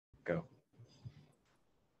Go.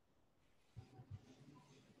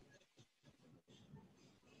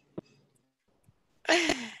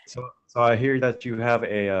 So I hear that you have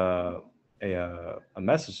a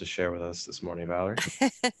message to share with us this morning, Valerie.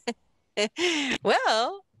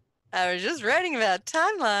 Well, I was just writing about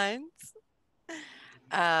timelines.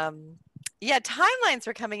 Yeah, timelines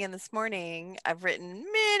were coming in this morning. I've written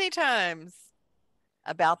many times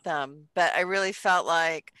about them, but I really felt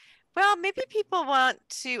like, well, maybe people want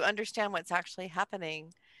to understand what's actually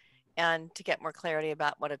happening and to get more clarity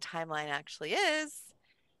about what a timeline actually is,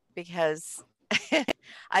 because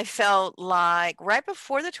I felt like right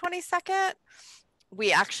before the 22nd,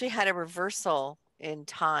 we actually had a reversal in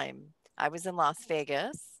time. I was in Las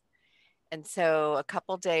Vegas. And so a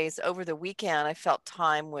couple days over the weekend, I felt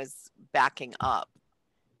time was backing up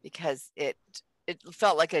because it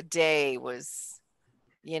felt like a day was,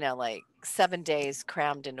 like 7 days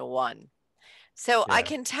crammed into one. So I Yeah.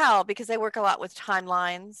 can tell because I work a lot with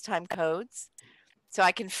timelines, time codes. So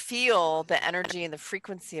I can feel the energy and the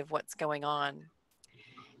frequency of what's going on.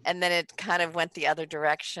 And then it kind of went the other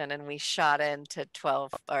direction and we shot into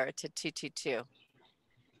 12 or to 222.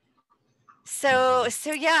 Mhm.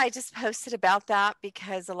 So yeah, I just posted about that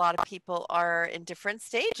because a lot of people are in different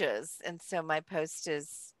stages. And so my post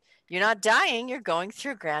is, you're not dying, you're going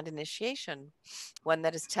through grand initiation, one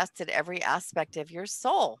that has tested every aspect of your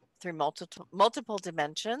soul through multiple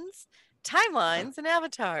dimensions, timelines, and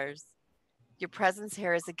avatars. Your presence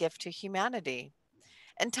here is a gift to humanity.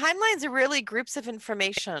 And timelines are really groups of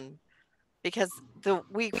information because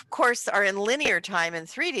we of course are in linear time in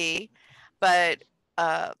 3D, but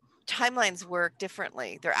uh, timelines work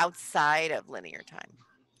differently. They're outside of linear time.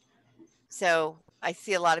 So I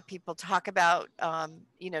see a lot of people talk about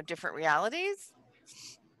different realities,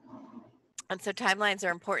 and so timelines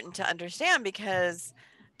are important to understand because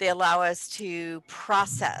they allow us to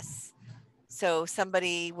process. So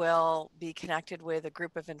somebody will be connected with a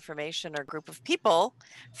group of information or group of people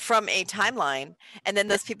from a timeline, and then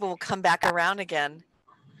those people will come back around again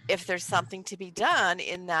if there's something to be done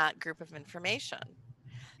in that group of information.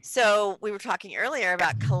 So we were talking earlier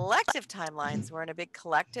about collective timelines. We're in a big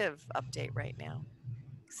collective update right now.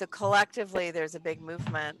 So collectively, there's a big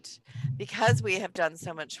movement because we have done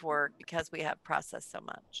so much work, because we have processed so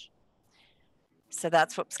much. So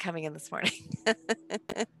that's what's coming in this morning.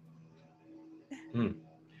 Hmm.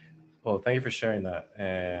 Well, thank you for sharing that,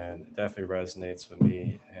 and it definitely resonates with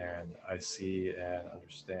me, and I see and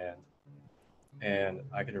understand, and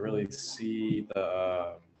I can really see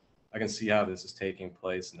I can see how this is taking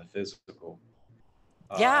place in the physical.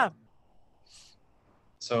 Um, Yeah.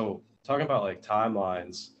 so talking about like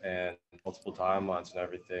timelines and multiple timelines and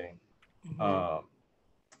everything, Hmm. um,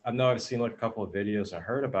 I know I've seen like a couple of videos and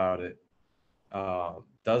heard about it.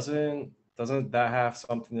 Doesn't that have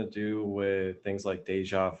something to do with things like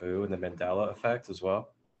deja vu and the Mandela effect as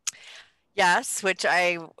well? Yes, which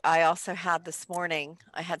I also had this morning.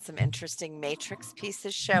 I had some interesting matrix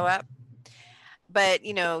pieces show up. But,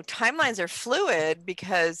 timelines are fluid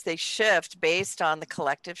because they shift based on the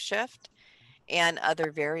collective shift and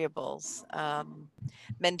other variables.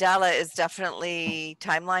 Mandela is definitely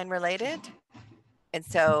timeline related. And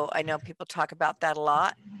so I know people talk about that a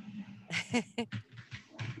lot.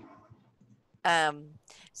 um,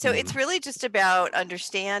 so Hmm. it's really just about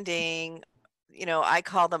understanding, I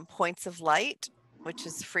call them points of light, which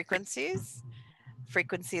is frequencies.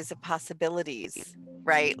 Frequencies of possibilities,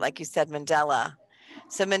 right? Like you said, Mandela.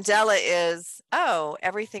 So Mandela is, oh,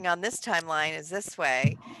 everything on this timeline is this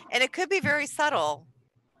way. And it could be very subtle.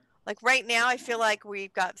 Like right now, I feel like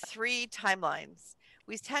we've got 3 timelines.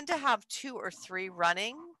 We tend to have 2 or 3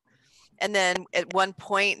 running. And then at one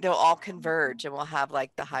point, they'll all converge and we'll have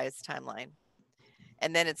like the highest timeline.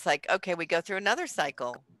 And then it's like, okay, we go through another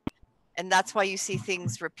cycle. And that's why you see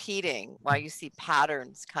things repeating, why you see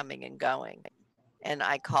patterns coming and going. And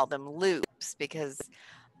I call them loops because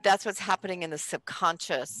that's what's happening in the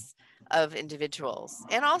subconscious of individuals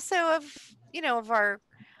and also of our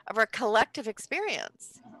collective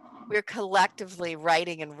experience. We're collectively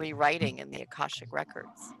writing and rewriting in the Akashic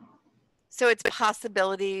records. So it's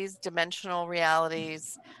possibilities, dimensional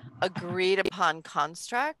realities, agreed upon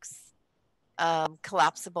constructs,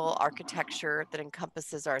 collapsible architecture that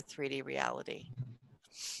encompasses our 3D reality.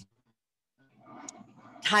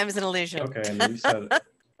 Time is an illusion. Okay, and then you said,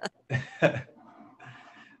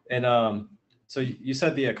 and so you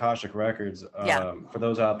said the Akashic records. Yeah. For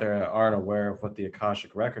those out there that aren't aware of what the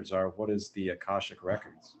Akashic records are, what is the Akashic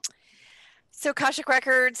records? So Akashic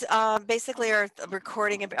records basically are a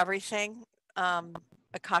recording of everything.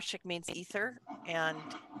 Akashic means ether, and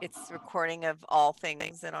it's recording of all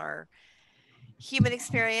things in our human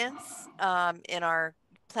experience, in our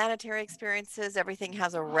planetary experiences, everything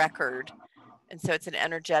has a record. And so it's an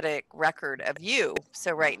energetic record of you.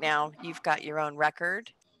 So right now you've got your own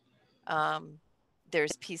record.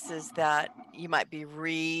 There's pieces that you might be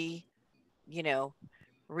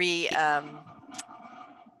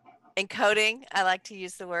encoding. I like to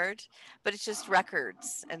use the word, but it's just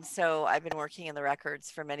records. And so I've been working in the records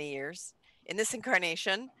for many years in this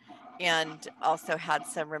incarnation, and also had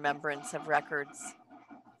some remembrance of records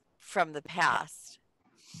from the past.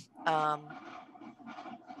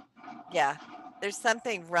 Yeah, there's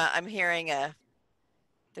something I'm hearing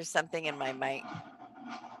there's something in my mic.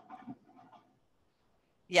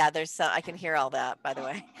 Yeah, I can hear all that, by the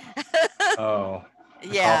way. Oh,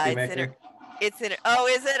 yeah, coffee maker? Oh,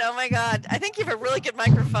 is it? Oh my God. I think you have a really good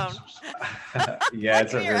microphone. Yeah,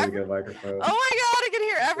 it's a really good microphone. Oh my God, I can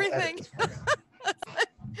hear everything.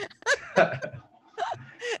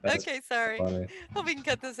 Okay, sorry. Funny. Hope we can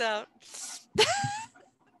cut this out.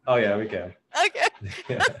 Oh yeah, we can. Okay.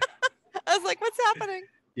 I was like, what's happening?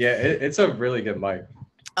 Yeah, it's a really good mic.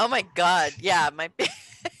 Oh my God. Yeah,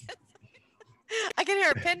 I can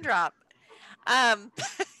hear a pin drop.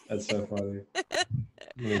 That's so funny. Let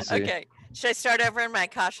me see. Okay. Should I start over in my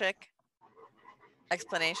Akashic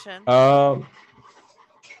explanation? No.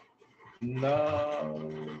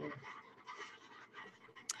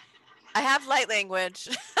 I have light language.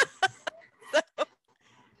 So,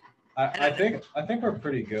 I think we're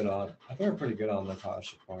pretty good on the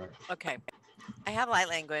Akashic part. Okay. I have light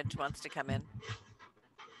language wants to come in.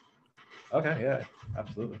 Okay, yeah,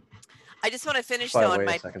 absolutely. I just want to finish By though wait on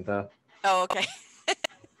my a second though. Oh, okay.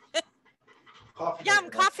 Coffee. Yum,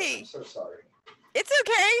 coffee. I'm so sorry. It's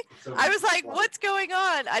okay. I was like, what's going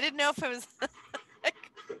on? I didn't know if it was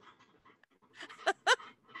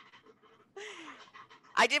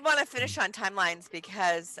I did want to finish on timelines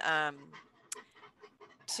because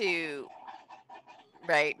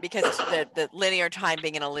because the linear time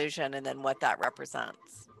being an illusion and then what that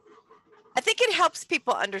represents. I think it helps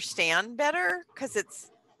people understand better because it's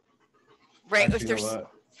right. Actually, if there's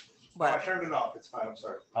what? I turned it off. It's fine. I'm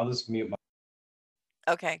sorry. I'll just mute my.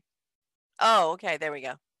 Okay. Oh, okay. There we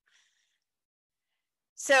go.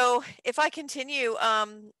 So if I continue I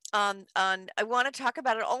want to talk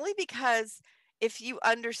about it only because if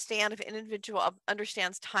an individual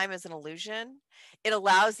understands time as an illusion, it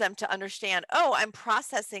allows them to understand, oh, I'm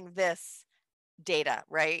processing this data,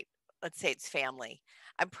 right? Let's say it's family.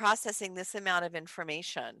 I'm processing this amount of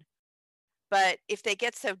information. But if they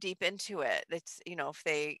get so deep into it, it's,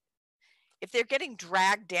 if they're getting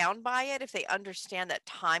dragged down by it, if they understand that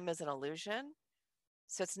time is an illusion,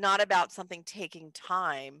 so it's not about something taking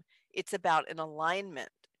time, it's about an alignment.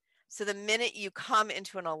 So the minute you come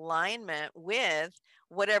into an alignment with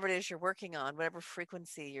whatever it is you're working on, whatever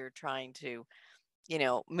frequency you're trying to,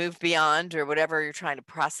 move beyond, or whatever you're trying to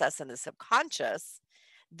process in the subconscious,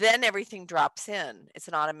 then everything drops in. It's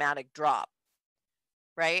an automatic drop,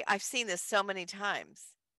 right? I've seen this so many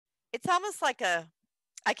times. It's almost like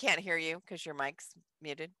I can't hear you because your mic's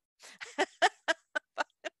muted.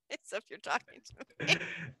 So if you're talking to me.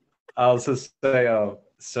 I'll just say,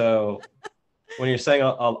 so when you're saying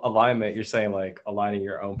alignment, you're saying like aligning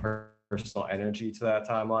your own personal energy to that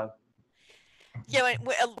timeline? Yeah,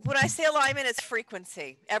 when I say alignment, it's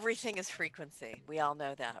frequency. Everything is frequency. We all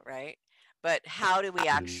know that, right? But how do we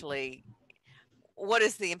actually, what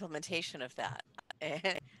is the implementation of that?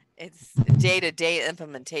 It's day-to-day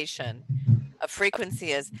implementation of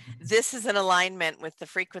frequency. This is an alignment with the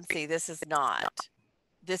frequency. This is not.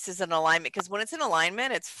 This is an alignment, because when it's in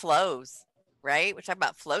alignment, it's flows, right? We're talking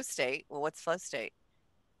about flow state. Well, what's flow state?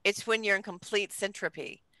 It's when you're in complete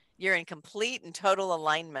syntropy. You're in complete and total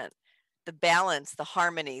alignment. The balance, the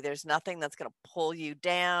harmony, there's nothing that's going to pull you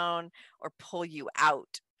down or pull you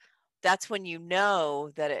out. That's when you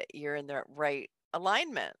know that you're in the right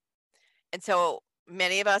alignment. And so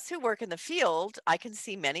many of us who work in the field, I can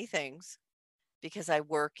see many things because I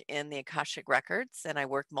work in the Akashic records and I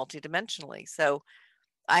work multidimensionally. So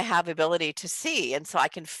I have ability to see, and so I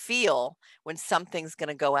can feel when something's going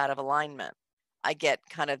to go out of alignment. I get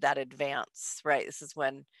kind of that advance, right? This is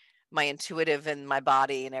when my intuitive and my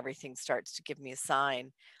body and everything starts to give me a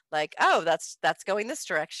sign like, oh, that's going this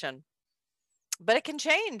direction. But it can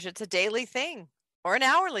change. It's a daily thing or an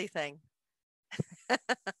hourly thing.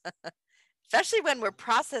 Especially when we're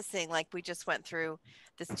processing, like we just went through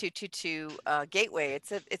this 222 gateway.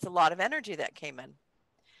 It's a lot of energy that came in.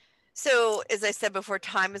 So as I said before,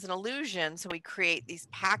 time is an illusion. So we create these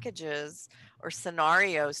packages or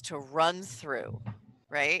scenarios to run through,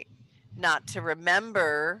 right? Not to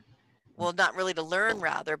remember, well, not really to learn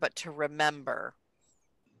rather, but to remember.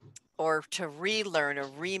 or to relearn or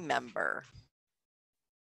remember.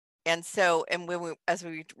 And so, and as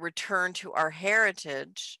we return to our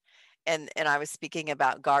heritage, and I was speaking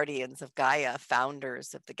about guardians of Gaia,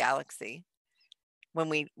 founders of the galaxy, when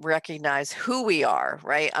we recognize who we are,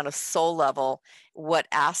 right, on a soul level, what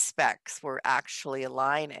aspects we're actually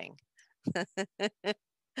aligning.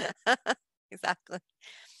 Exactly.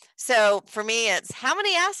 So for me, it's how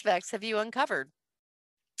many aspects have you uncovered?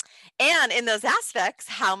 And in those aspects,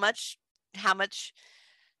 how much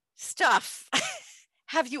stuff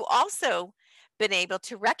have you also been able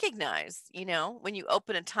to recognize? You know, when you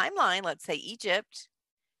open a timeline, let's say Egypt,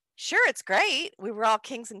 sure, it's great. We were all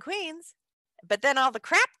kings and queens, but then all the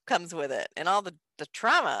crap comes with it, and all the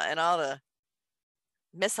trauma, and all the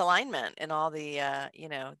misalignment, and all the, you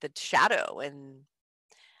know, the shadow, and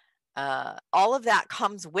all of that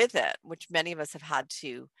comes with it, which many of us have had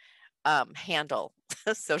to handle,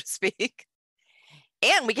 so to speak.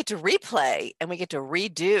 And we get to replay, and we get to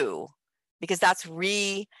redo, because that's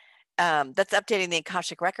updating the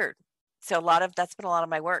Akashic record. So that's been a lot of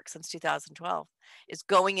my work since 2012, is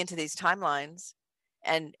going into these timelines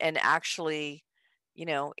and actually, you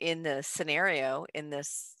know, in the scenario, in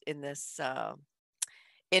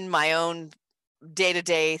my own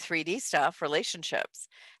day-to-day 3D stuff, relationships,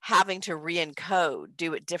 having to re-encode,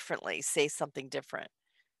 do it differently, say something different,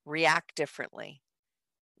 react differently.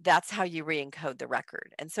 That's how you re-encode the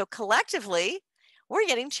record. And so collectively, we're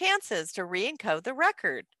getting chances to re-encode the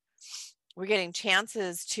record. We're getting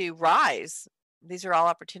chances to rise. These are all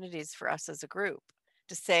opportunities for us as a group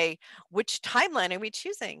to say, which timeline are we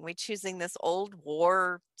choosing? Are we choosing this old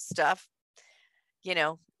war stuff? You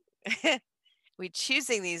know, we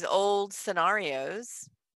choosing these old scenarios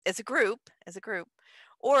as a group,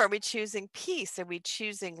 or are we choosing peace? Are we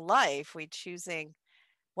choosing life? Are we choosing,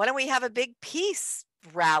 why don't we have a big peace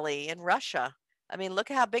rally in Russia? I mean,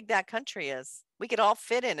 look at how big that country is. We could all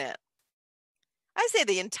fit in it. I say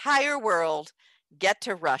the entire world get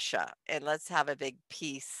to Russia and let's have a big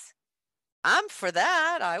peace. I'm for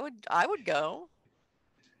that. I would go.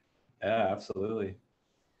 Yeah, absolutely.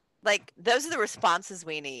 Like, those are the responses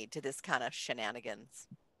we need to this kind of shenanigans.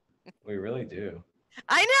 We really do.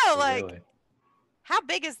 I know, like, Really. how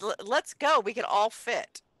big is, let's go. We could all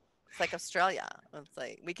fit. It's like Australia. It's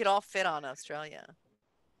like, we could all fit on Australia.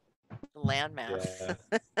 The landmass.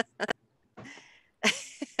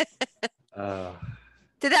 Yeah.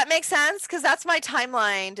 Did that make sense? Because that's my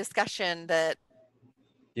timeline discussion. That.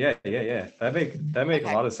 Yeah. That make Okay.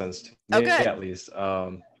 a lot of sense to Oh, me, good. at least.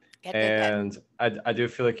 Good. And I do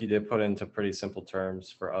feel like you did put it into pretty simple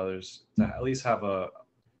terms for others to at least have a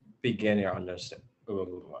beginning understanding.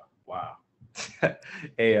 Wow.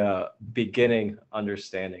 A beginning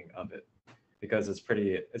understanding of it, because it's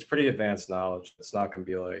pretty advanced knowledge. It's not going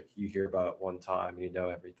to be like you hear about it one time and you know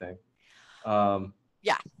everything.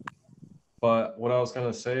 Yeah. But what I was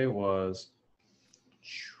going to say was,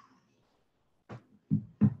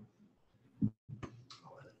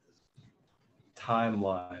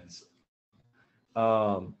 timelines.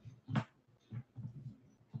 I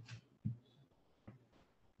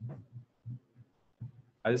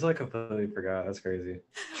just like completely forgot. That's crazy.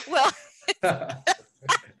 Well,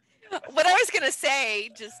 what I was going to say,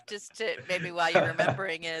 just to maybe while you're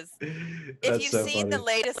remembering, is if you've seen the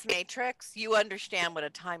latest Matrix, you understand what a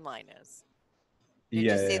timeline is. Did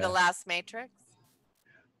you see the last Matrix?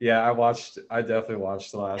 Yeah, I definitely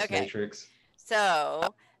watched the last Matrix.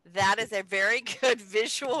 So that is a very good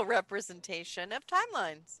visual representation of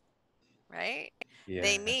timelines, right? Yeah.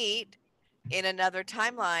 They meet in another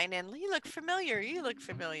timeline and you look familiar,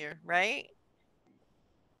 right?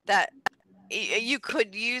 That you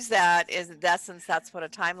could use that as, in essence, that's what a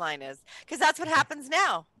timeline is, because that's what happens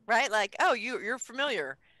now, right? Like, oh, you're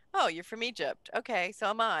familiar. Oh, you're from Egypt. Okay, so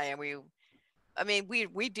am I. And we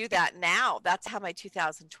do that now. That's how my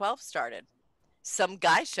 2012 started. Some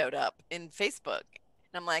guy showed up in Facebook,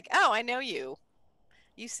 and I'm like, oh, I know you.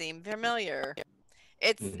 You seem familiar.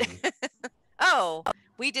 It's oh,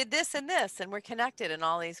 we did this and this, and we're connected in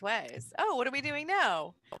all these ways. Oh, what are we doing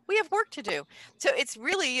now? We have work to do. So it's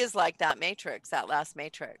really is like that Matrix, that last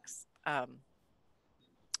Matrix.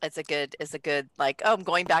 It's a good like, oh, I'm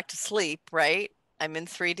going back to sleep, right? I'm in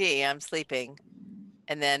 3D, I'm sleeping.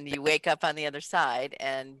 And then you wake up on the other side,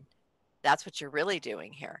 and that's what you're really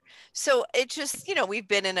doing here. So it just, you know, we've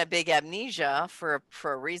been in a big amnesia for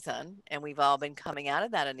a reason, and we've all been coming out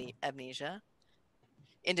of that amnesia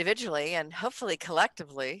individually, and hopefully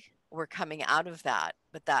collectively we're coming out of that.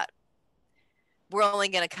 But that we're only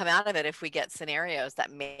going to come out of it if we get scenarios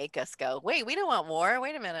that make us go, wait, we don't want war.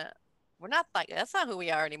 Wait a minute. We're not like, that's not who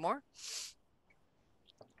we are anymore.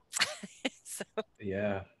 So,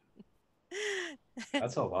 yeah.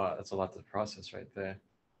 That's a lot. That's a lot to process right there.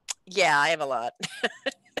 Yeah, I have a lot.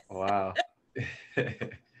 Wow.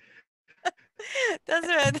 That's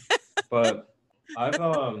right. But I've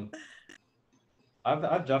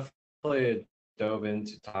I've definitely dove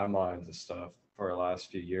into timelines and stuff for the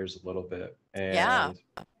last few years a little bit. Yeah. And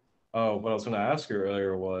oh, what I was going to ask you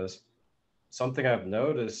earlier was something I've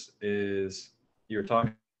noticed is you were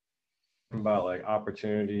talking about like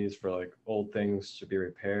opportunities for like old things to be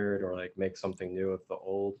repaired or like make something new with the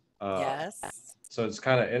old. Yes. So it's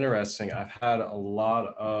kind of interesting. I've had a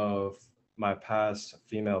lot of my past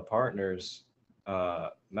female partners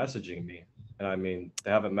messaging me. And I mean,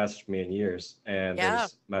 they haven't messaged me in years and they Yeah.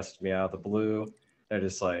 just messaged me out of the blue. They're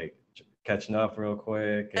just like catching up real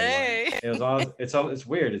quick. And like, Hey. it was all, it's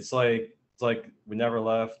weird. It's like we never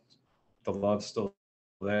left. The love's still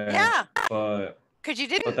there. Yeah. But Because you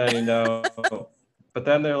but didn't. then but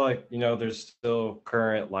then they're like, there's still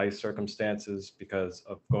current life circumstances because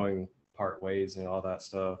of going part ways and all that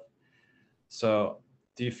stuff. So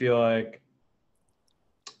do you feel like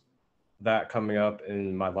that coming up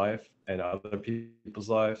in my life and other people's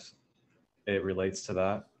lives, it relates to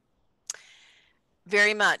that?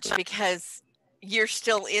 Very much, because you're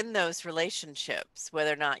still in those relationships,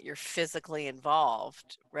 whether or not you're physically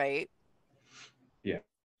involved, right? Yeah.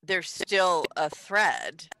 There's still a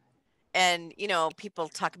thread. And, people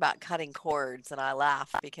talk about cutting cords, and I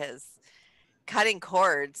laugh because cutting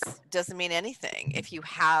cords doesn't mean anything if you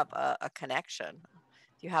have a connection,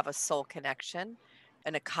 if you have a soul connection,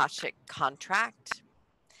 an Akashic contract.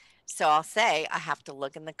 So I'll say, I have to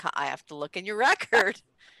look in your record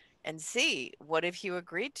and see, what have you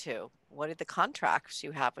agreed to? What are the contracts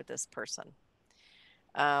you have with this person?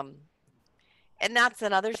 And that's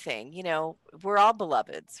another thing, we're all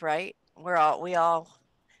beloveds, right? We all,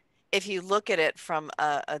 if you look at it from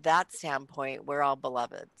that standpoint, we're all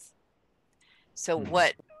beloveds. So Hmm.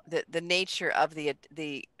 what the nature of the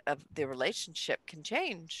relationship can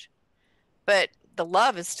change, but the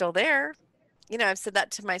love is still there. I've said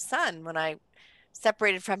that to my son when I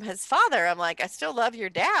separated from his father. I'm like, I still love your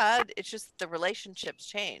dad. It's just the relationship's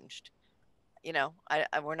changed.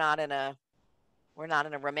 We're not in a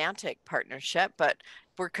romantic partnership, but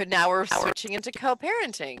we're switching into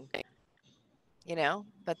co-parenting.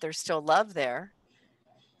 But there's still love there.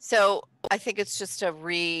 So I think it's just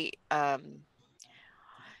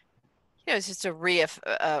it's just a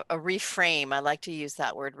reframe. I like to use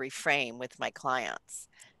that word reframe with my clients.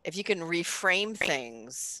 If you can reframe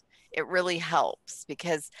things, it really helps,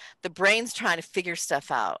 because the brain's trying to figure stuff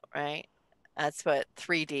out, right? That's what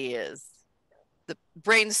 3D is. The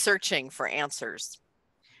brain's searching for answers.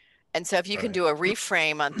 And so if you can do a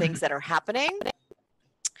reframe on things that are happening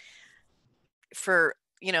for,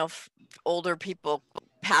 older people,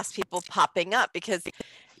 past people popping up, because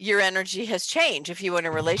your energy has changed. If you were in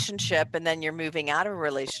a relationship and then you're moving out of a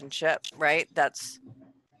relationship, right? That's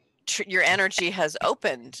your energy has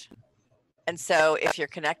opened. And so if you're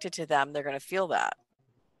connected to them, they're going to feel that.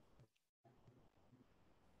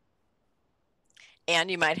 And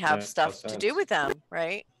you might have stuff to do with them,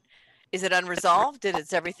 right? Is it unresolved?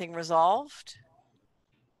 Is everything resolved?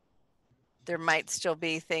 There might still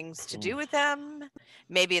be things to do with them.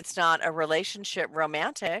 Maybe it's not a relationship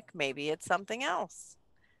romantic. Maybe it's something else,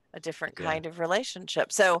 a different kind of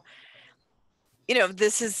relationship. So,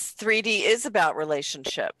 this is 3D is about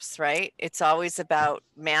relationships, right? It's always about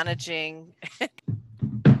managing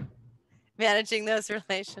those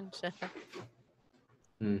relationships.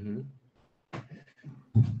 Mm-hmm.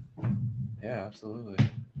 Yeah, absolutely.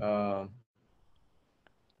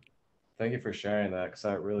 Thank you for sharing that, because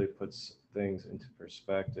that really puts things into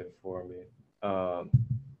perspective for me. So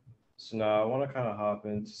now I want to kind of hop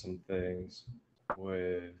into some things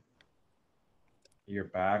with your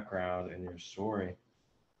background and your story.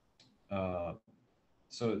 Uh,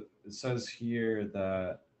 so it says here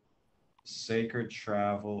that sacred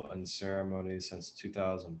travel and ceremonies since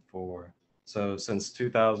 2004. So since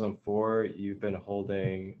 2004, you've been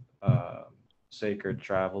holding sacred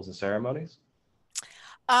travels and ceremonies?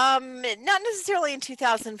 Not necessarily in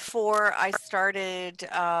 2004. I started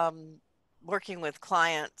working with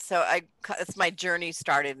clients. So it's my journey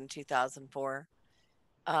started in 2004.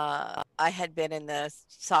 I had been in the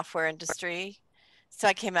software industry. So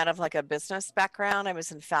I came out of like a business background. I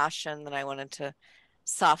was in fashion, then I went into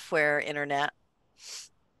software, internet.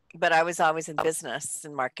 But I was always in business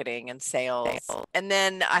and marketing and sales. And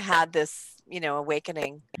then I had this,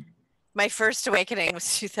 awakening. My first awakening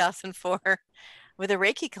was 2004 with a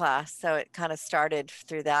Reiki class. So it kind of started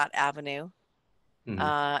through that avenue,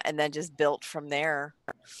 and then just built from there.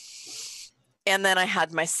 And then I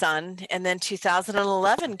had my son, and then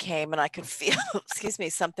 2011 came and I could feel, excuse me,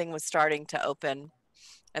 something was starting to open,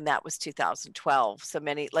 and that was 2012. So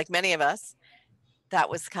many of us,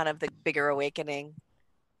 that was kind of the bigger awakening.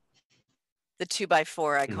 The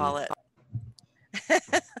 2x4, I call it.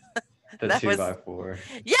 The That 2x4.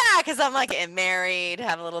 Yeah, because I'm like getting married,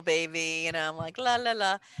 have a little baby, I'm like la la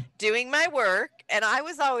la, doing my work, and I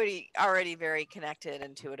was already very connected,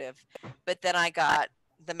 intuitive, but then I got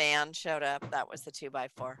the man showed up. That was the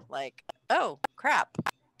 2x4. Like, oh crap,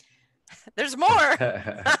 there's more.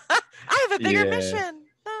 I have a bigger mission.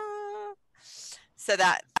 So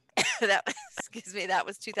that excuse me, that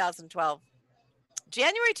was 2012,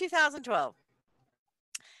 January 2012.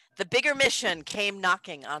 The bigger mission came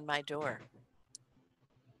knocking on my door.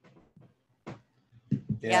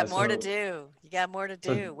 You got more to do. You got more to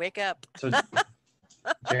do. Wake up. So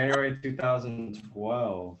January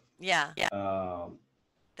 2012. Yeah.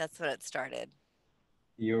 That's when it started.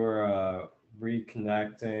 You were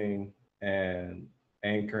reconnecting and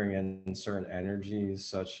anchoring in certain energies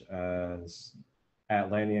such as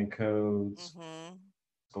Atlantean codes,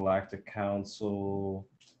 Galactic Council,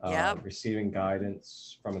 receiving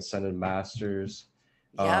guidance from ascended masters.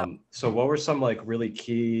 So what were some like really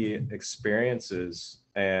key experiences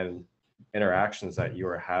and interactions that you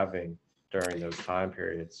were having during those time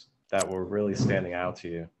periods that were really standing out to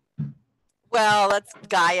you? Well, that's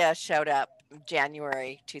Gaia showed up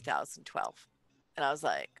January 2012, and I was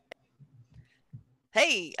like,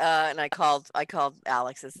 hey, and I called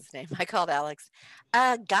Alex, is his name. I called Alex.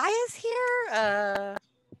 Gaia's here.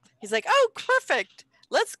 He's like, oh, perfect,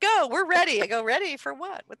 let's go, we're ready. I go, ready for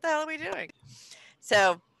what? What the hell are we doing?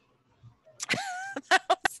 So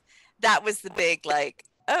that was the big, like,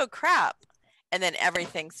 oh crap. And then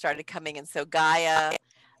everything started coming in. So Gaia,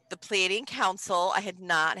 the Pleiadian Council, I had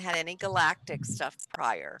not had any galactic stuff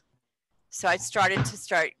prior. So I started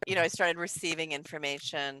receiving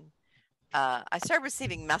information. I started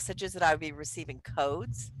receiving messages that I would be receiving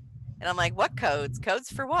codes. And I'm like, what codes?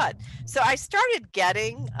 Codes for what? So I started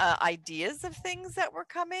getting ideas of things that were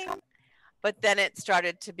coming, but then it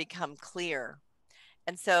started to become clear.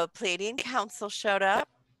 And so Pleiadian Council showed up,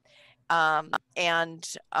 and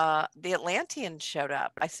the Atlantean showed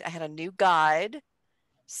up. I had a new guide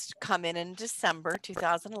come in December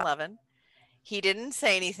 2011. He didn't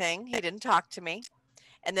say anything. He didn't talk to me.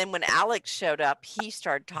 And then when Alex showed up, he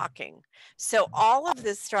started talking. So all of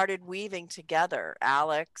this started weaving together.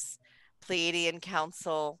 Alex, Pleiadian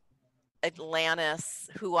Council, Atlantis,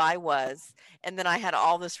 who I was. And then I had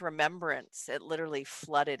all this remembrance. It literally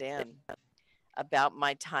flooded in about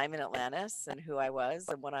my time in Atlantis and who I was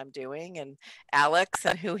and what I'm doing, and Alex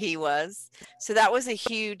and who he was. So that was a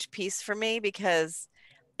huge piece for me because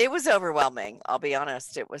it was overwhelming. I'll be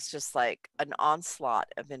honest. It was just like an onslaught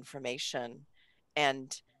of information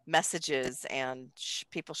and messages and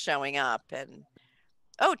people showing up, and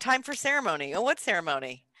oh, time for ceremony. Oh, what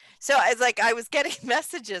ceremony? So it's like I was getting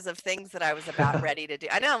messages of things that I was about ready to do.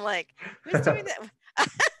 I know, I'm like, who's doing that?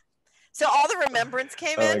 So all the remembrance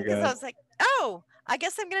came in because I was like, oh, I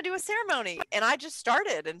guess I'm going to do a ceremony. And I just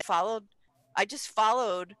started and followed. I just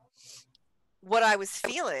followed what I was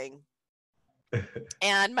feeling.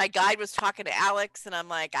 And my guide was talking to Alex, and I'm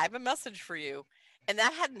like, I have a message for you. And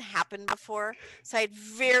that hadn't happened before. So I had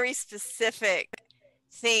very specific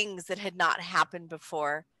things that had not happened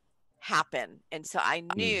before happen. And so I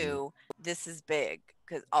knew this is big,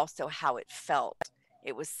 because also how it felt.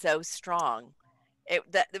 It was so strong. It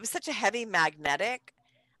was such a heavy magnetic.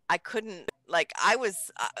 I couldn't, like, I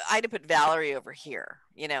had to put Valerie over here.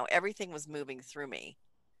 Everything was moving through me,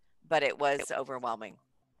 but it was overwhelming.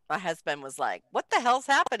 My husband was like, what the hell's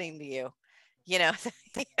happening to you? Yeah,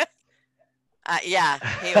 he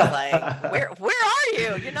was like, where are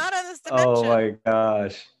you? You're not on this dimension. Oh my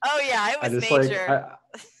gosh. Oh yeah, it was major.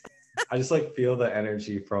 I just like feel the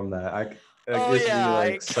energy from that. It gives me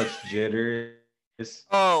like such jitters.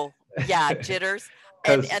 Oh yeah, jitters.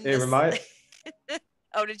 Because it reminds.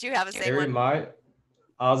 Oh, did you have a same one?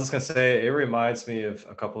 I was just gonna say, it reminds me of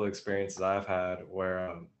a couple of experiences I've had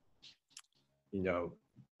where,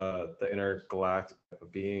 the intergalactic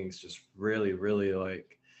beings just really, really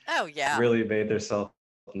like. Oh yeah. Really made themselves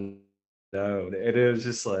known. It was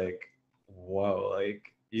just like, whoa,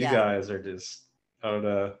 like you guys are just, I don't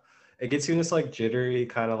know. It gets you in this like jittery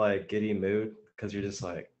kind of like giddy mood because you're just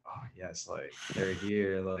like, oh yes, like they're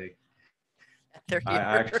here, like I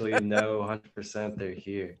actually know 100% they're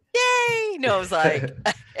here. Yay! No, it was like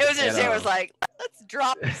it was like, let's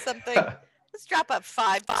drop something. Let's drop a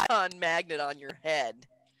 5-ton magnet on your head,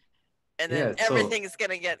 and then everything is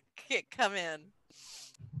gonna come in.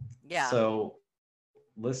 Yeah. So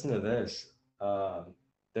listen to this.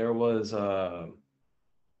 there was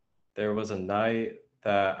there was a night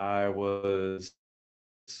that I was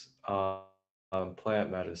on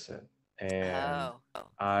plant medicine, and Oh.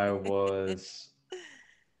 I was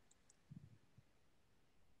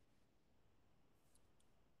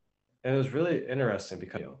and it was really interesting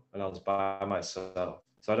because and I was by myself,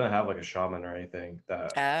 so I didn't have like a shaman or anything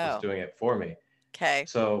that was Oh. doing it for me. Okay.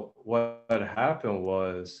 So what happened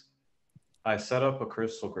was I set up a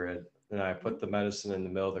crystal grid and I put the medicine in the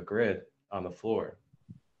middle of the grid on the floor.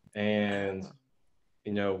 And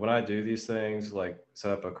Oh. when I do these things, like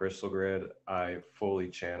set up a crystal grid, I fully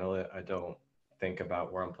channel it. I don't think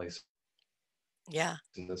about where I'm placing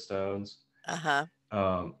the stones. Yeah.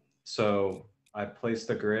 Uh-huh. So I placed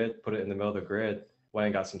the grid, put it in the middle of the grid, went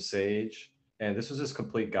and got some sage. And this was just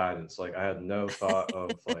complete guidance. Like I had no thought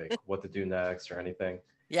of like what to do next or anything.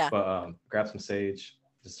 Yeah. But grabbed some sage,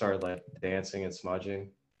 just started like dancing and smudging,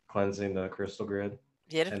 cleansing the crystal grid, and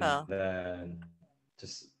Beautiful. then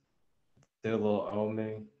just did a little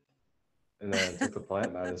oming, and then took the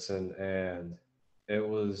plant medicine, and it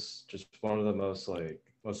was just one of the most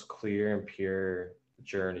clear and pure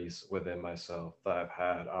journeys within myself that I've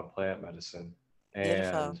had on plant medicine.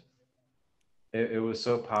 Beautiful. And it was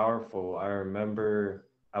so powerful. I remember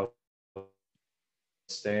I was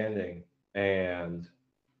standing and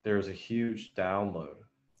there was a huge download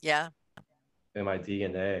Yeah. in my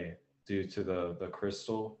DNA due to the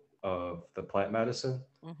crystal of the plant medicine.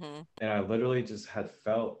 Mm-hmm. And I literally just had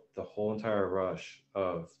felt the whole entire rush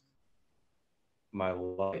of my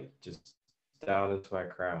light just down into my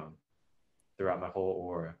crown throughout my whole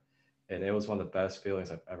aura. And it was one of the best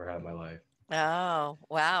feelings I've ever had in my life. Oh,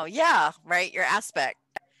 wow. Yeah, right. Your aspect.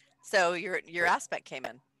 So your aspect came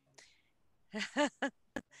in.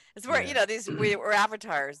 It's where, Yeah. we're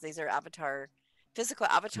avatars. These are physical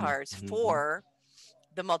avatars Mm-hmm. for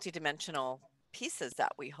the multidimensional pieces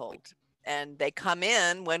that we hold. And they come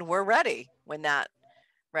in when we're ready,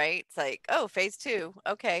 right? It's like, oh, phase 2.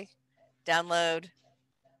 Okay. Download,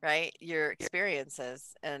 right? Your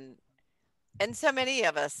experiences. And so many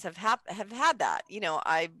of us have had that.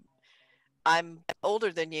 I'm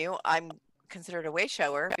older than you. I'm considered a way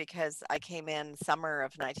shower because I came in summer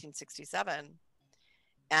of 1967,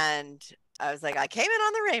 and I was like, I came in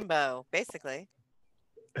on the rainbow, basically.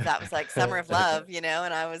 That was like summer of love, and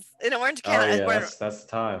I was in Orange Oh County. yeah, that's the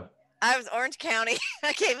time. I was Orange County.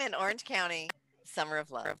 I came in Orange County, summer of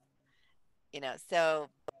love, so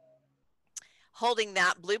holding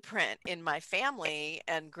that blueprint in my family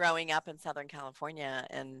and growing up in Southern California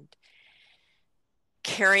and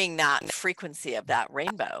carrying that frequency of that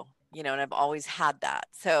rainbow, and I've always had that.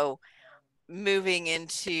 So moving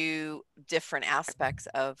into different aspects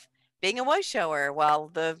of being a voice shower while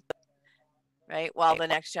the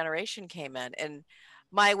next generation came in. And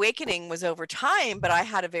my awakening was over time, but I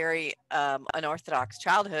had a very unorthodox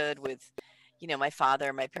childhood with,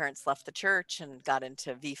 my parents left the church and got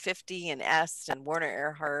into V50 and Est and Werner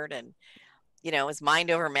Erhard, and it was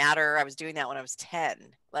mind over matter. I was doing that when I was 10.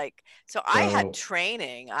 So I had So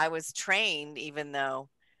training. I was trained, even though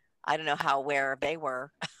I don't know how aware they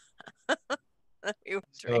were. We were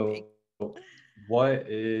training. so what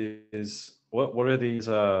are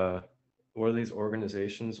these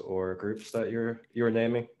organizations or groups that you were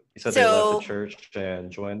naming? You said they left the So church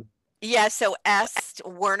and joined. yeah, so Est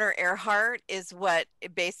Werner Erhard is what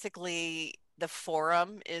basically the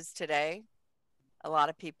forum is today. A lot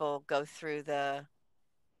of people go through the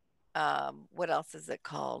what else is it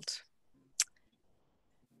called?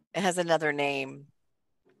 It has another name.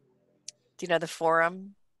 Do you know the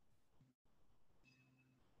forum?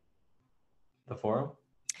 The forum?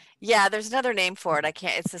 Yeah, there's another name for it.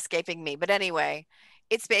 It's escaping me. But anyway,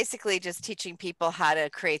 it's basically just teaching people how to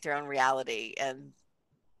create their own reality. And,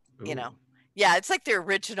 Ooh. yeah, it's like the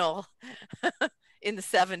original in the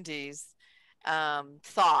 70s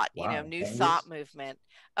thought, Wow. new thought 70s? movement.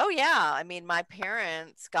 Oh, yeah. I mean, my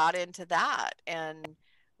parents got into that, and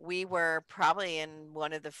we were probably in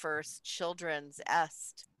one of the first children's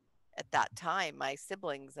est at that time, my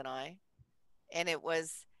siblings and I. And it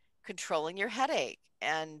was controlling your headache,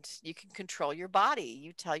 and you can control your body.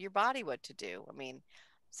 You tell your body what to do. I mean,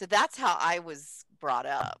 so that's how I was brought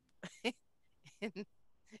up in,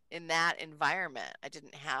 in that environment. I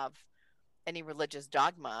didn't have any religious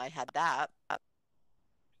dogma. I had that.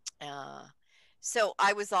 Uh, so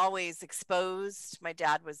I was always exposed. My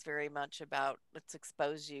dad was very much about, let's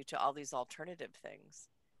expose you to all these alternative things.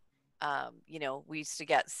 We used to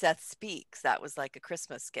get Seth Speaks. That was like a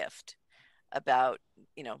Christmas gift about,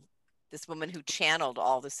 you know, this woman who channeled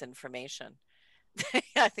all this information.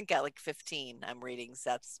 I think at like 15, I'm reading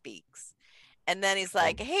Seth Speaks. And then he's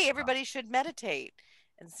like, hey, everybody should meditate.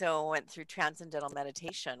 And so I went through transcendental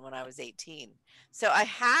meditation when I was 18. So I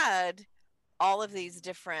had all of these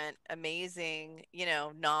different amazing, you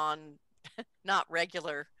know, not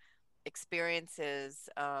regular experiences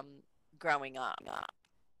growing up.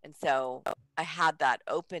 And so I had that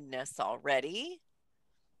openness already.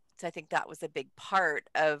 So I think that was a big part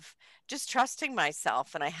of just trusting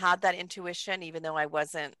myself. And I had that intuition, even though I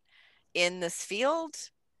wasn't in this field.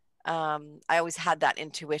 I always had that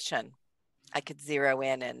intuition. I could zero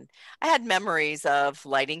in, and I had memories of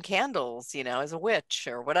lighting candles, you know, as a witch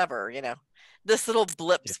or whatever, you know. This little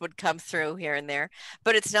blips would come through here and there.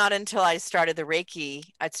 But it's not until I started the Reiki,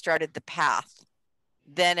 I started the path.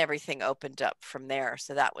 Then everything opened up from there.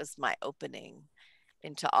 So that was my opening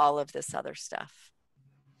into all of this other stuff.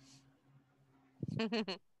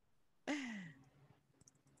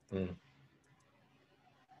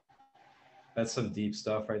 That's some deep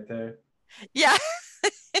stuff right there. Yeah.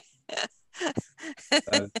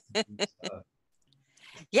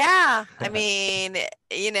 Yeah, I mean,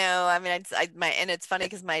 you know, I mean, and it's funny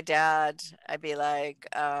because my dad, I'd be like,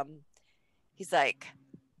 he's like,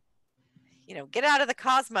 you know, get out of the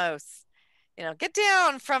cosmos, you know, get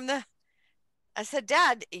down from the. I said,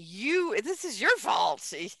 Dad, this is your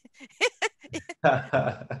fault.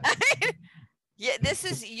 Yeah, this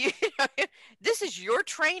is you. This is your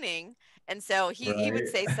training. And so he would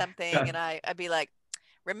say something, and I'd be like,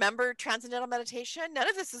 remember transcendental meditation? None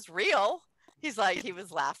of this is real. He's like, he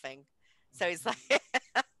was laughing. So he's like,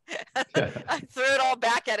 I threw it all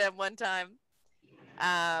back at him one time.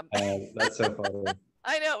 That's so funny.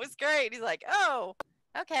 I know, it was great. He's like, oh,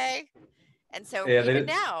 okay. And so even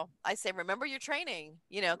now, I say, remember your training,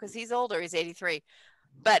 you know, because he's older, he's 83.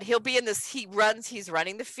 But he'll be in this, he's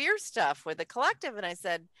running the fear stuff with the collective. And I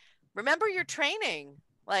said, remember your training.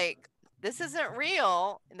 Like, this isn't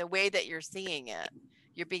real in the way that you're seeing it.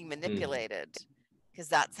 You're being manipulated, because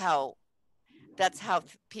that's how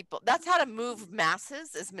to move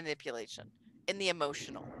masses is manipulation in the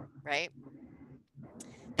emotional, right?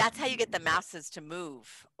 That's how you get the masses to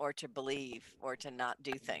move or to believe or to not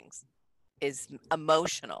do things, is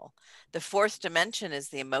emotional. The fourth dimension is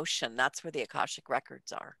the emotion. That's where the Akashic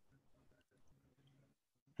records are.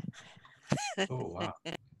 Oh, wow.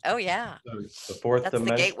 Oh, yeah. So the fourth That's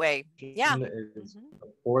dimension. the gateway. Yeah. The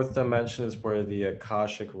fourth dimension is where the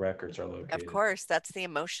Akashic records are located. Of course, that's the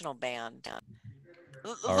emotional band.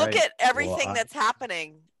 All Look right. at everything that's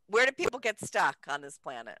happening. Where do people get stuck on this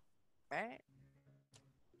planet? Right?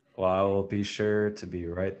 Well, I will be sure to be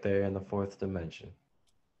right there in the fourth dimension.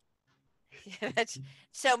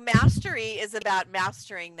 So mastery is about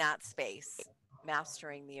mastering that space,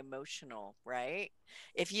 mastering the emotional, right?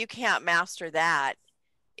 If you can't master that,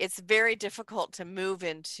 it's very difficult to move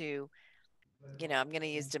into, you know, I'm going to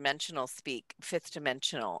use dimensional speak, fifth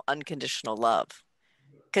dimensional, unconditional love,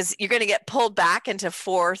 because you're going to get pulled back into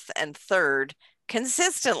fourth and third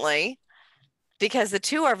consistently, because the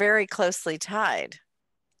two are very closely tied.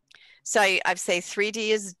 So I say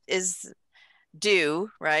 3D is do,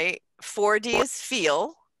 right? 4D is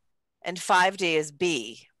feel, and 5D is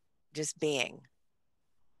be, just being.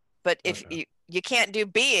 But if you can't do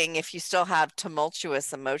being if you still have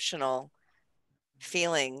tumultuous emotional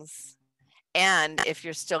feelings, and if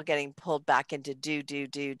you're still getting pulled back into do,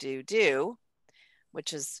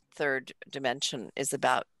 which is third dimension, is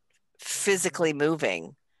about physically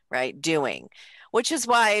moving, right? Doing, which is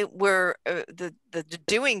why we're the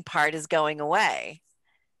doing part is going away.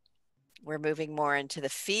 We're moving more into the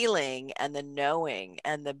feeling and the knowing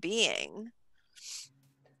and the being.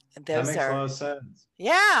 And that makes a lot of sense.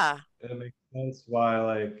 Yeah. It makes sense why,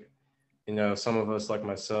 like, you know, some of us, like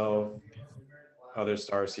myself, other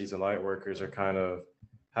starseeds and light workers, are kind of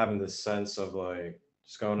having this sense of like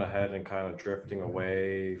just going ahead and kind of drifting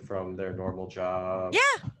away from their normal job.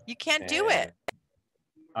 Yeah, you can't do it.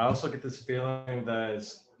 I also get this feeling that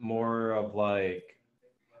it's more of like,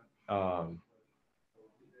 because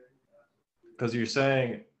you're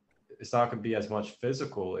saying it's not going to be as much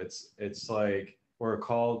physical. It's like we're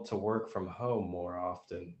called to work from home more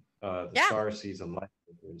often, the starseeds and light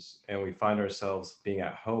workers, and we find ourselves being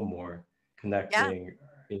at home more, connecting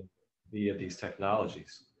via these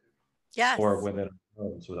technologies. Yes. Or within our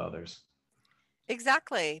homes with others.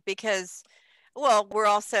 Exactly, because, well, we're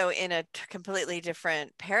also in a completely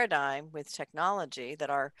different paradigm with technology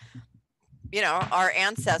that our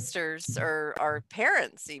ancestors or our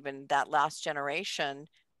parents, even that last generation,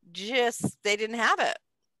 they didn't have it.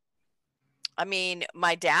 I mean,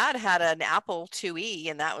 my dad had an Apple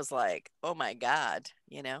IIe, and that was like, oh my God,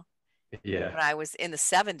 you know? Yeah. When I was in the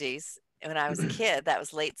 70s, when I was a kid, that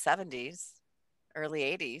was late 70s, early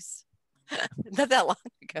 80s. Not that long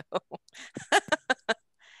ago.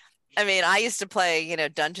 I mean, I used to play, you know,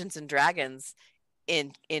 Dungeons and Dragons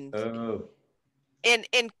in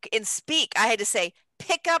speak. I had to say,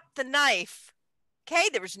 pick up the knife. Okay,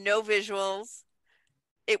 there was no visuals.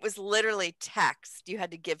 It was literally text. You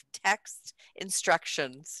had to give text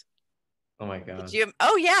instructions. Oh my God.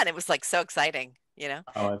 Oh yeah, and it was like so exciting, you know.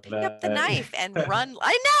 Oh, pick up the knife and run.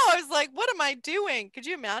 I know. I was like, what am I doing? Could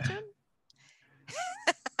you imagine?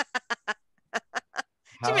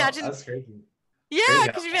 Could you imagine? That's crazy. Yeah,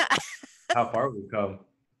 could you imagine? How far we've come.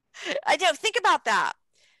 I know. Think about that.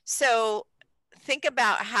 So think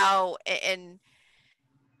about how, and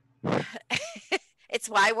it's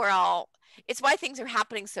why it's why things are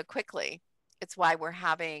happening so quickly. It's why we're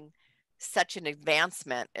having such an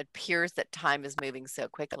advancement. It appears that time is moving so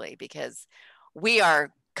quickly because we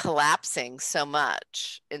are collapsing so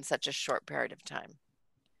much in such a short period of time.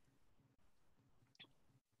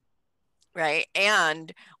 Right?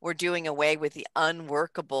 And we're doing away with the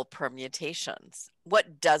unworkable permutations.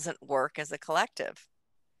 What doesn't work as a collective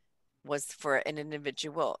was for an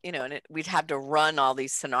individual, you know, and we'd have to run all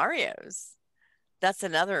these scenarios. That's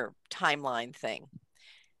another timeline thing,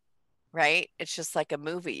 right? It's just like a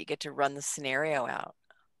movie. You get to run the scenario out.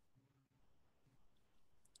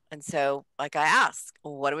 And so, like I ask,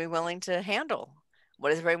 what are we willing to handle? What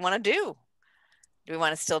does everybody want to do? Do we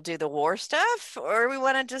want to still do the war stuff, or we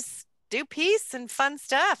want to just do peace and fun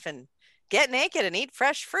stuff and get naked and eat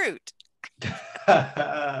fresh fruit?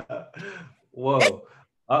 Whoa.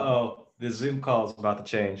 Uh-oh. The Zoom call is about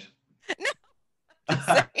to change. No.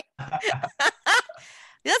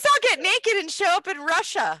 Let's all get naked and show up in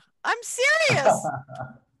Russia. I'm serious.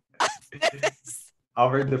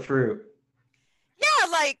 I'll bring the fruit.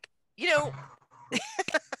 Yeah, like, you know,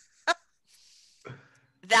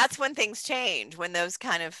 that's when things change, when those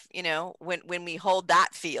kind of, you know, when we hold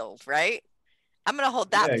that field, right? I'm going to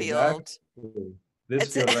hold that field. Exactly.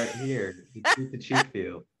 This field right here, the cheek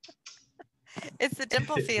field. It's the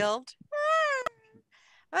dimple field.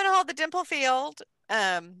 I'm going to hold the dimple field.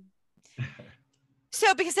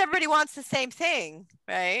 So because everybody wants the same thing,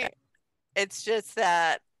 right? It's just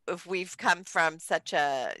that if we've come from such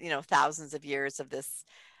a, you know, thousands of years of this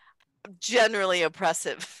generally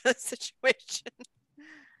oppressive situation.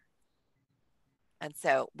 And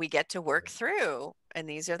so we get to work through, and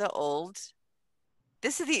these are the old,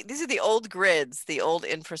 these are the old grids, the old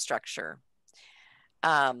infrastructure.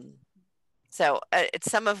 So it's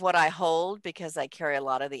some of what I hold because I carry a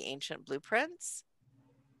lot of the ancient blueprints.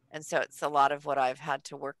 And so it's a lot of what I've had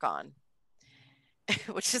to work on,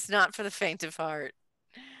 which is not for the faint of heart.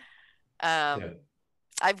 I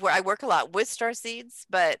work a lot with star seeds,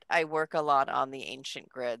 but I work a lot on the ancient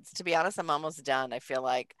grids. To be honest, I'm almost done. I feel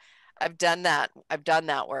like I've done that. I've done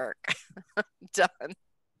that work. Done.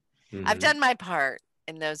 Mm-hmm. I've done my part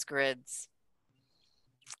in those grids.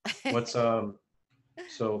 What's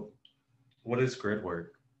so what is grid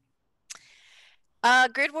work?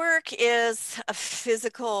 Grid work is a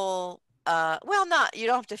physical, well, you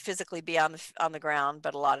don't have to physically be on the ground,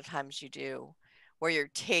 but a lot of times you do, where you're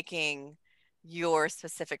taking your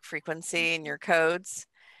specific frequency and your codes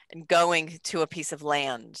and going to a piece of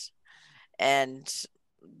land and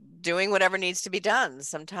doing whatever needs to be done.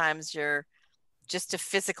 Sometimes just to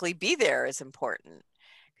physically be there is important.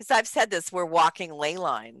 Because I've said this, we're walking ley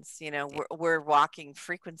lines, you know, we're walking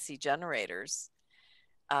frequency generators.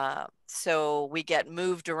 So we get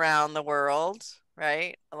moved around the world,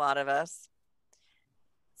 right? A lot of us.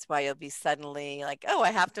 That's why you'll be suddenly like, oh,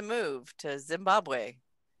 I have to move to Zimbabwe.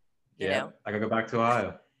 You know? I gotta go back to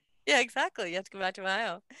Ohio. Yeah, exactly. You have to go back to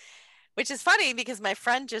Ohio. Which is funny because my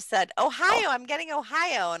friend just said, Ohio, I'm getting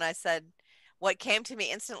Ohio. And I said, what came to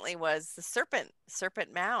me instantly was the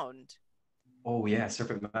serpent mound. Oh yeah,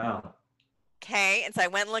 Serpent Mound. Okay. And so I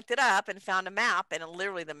went and looked it up and found a map, and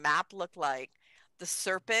literally the map looked like the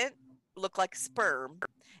serpent looked like sperm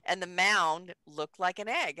and the mound looked like an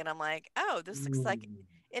egg. And I'm like, oh, this looks like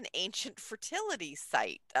an ancient fertility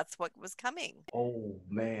site. That's what was coming. Oh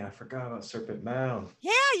man, I forgot about Serpent Mound.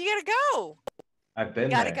 Yeah, you gotta go. I've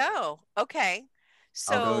been there. You gotta go. Okay.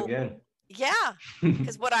 So I'll go again. Yeah,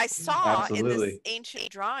 because what I saw in this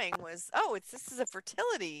ancient drawing was, this is a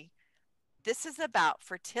fertility. This is about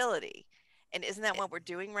fertility. And isn't that what we're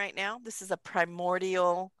doing right now? This is a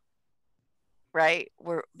primordial, right?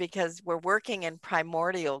 Because we're working in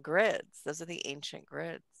primordial grids. Those are the ancient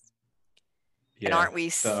grids. Yeah, and aren't we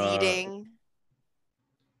seeding,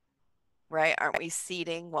 right? Aren't we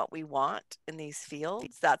seeding what we want in these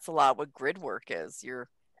fields? That's a lot what grid work is. You're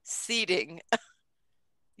seeding.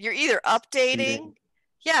 You're either updating,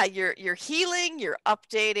 you're healing, you're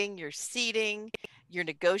updating, you're seeding, you're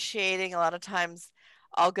negotiating. A lot of times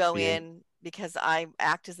I'll go Being. in because I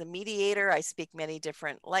act as a mediator. I speak many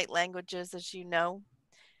different light languages, as you know.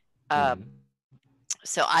 Mhm.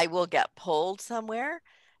 So I will get pulled somewhere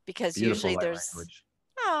because Beautiful usually light there's, language.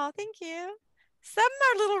 oh, thank you. Some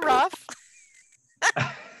are a little rough.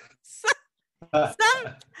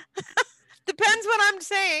 Some depends what I'm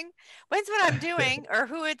saying, depends what I'm doing, or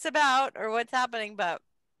who it's about, or what's happening. But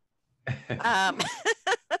and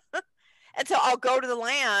so I'll go to the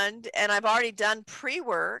land, and I've already done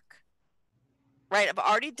pre-work, right? I've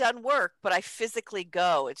already done work, but I physically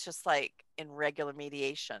go. It's just like in regular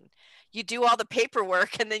mediation. You do all the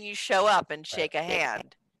paperwork, and then you show up and shake a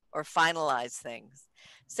hand or finalize things.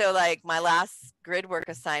 So like my last grid work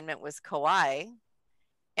assignment was Kauai,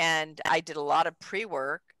 and I did a lot of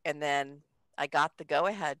pre-work, and then I got the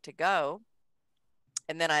go-ahead to go.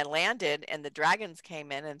 And then I landed, and the dragons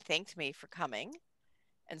came in and thanked me for coming.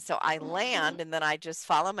 And so I land, and then I just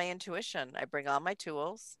follow my intuition. I bring all my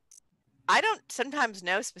tools. I don't sometimes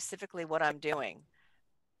know specifically what I'm doing,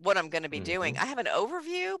 what I'm going to be doing. I have an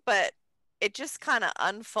overview, but it just kind of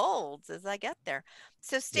unfolds as I get there.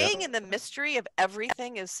 So staying in the mystery of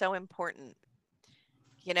everything is so important,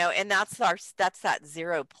 you know, and that's that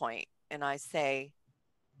 0 point. And I say,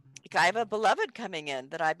 I have a beloved coming in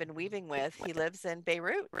that I've been weaving with. He lives in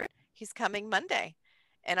Beirut. He's coming Monday.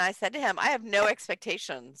 And I said to him, I have no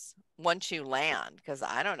expectations once you land, because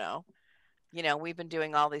I don't know. You know, we've been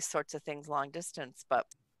doing all these sorts of things long distance, but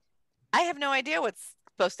I have no idea what's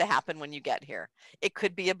supposed to happen when you get here. It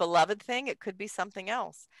could be a beloved thing. It could be something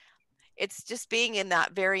else. It's just being in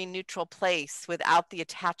that very neutral place without the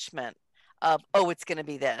attachment of, oh, it's going to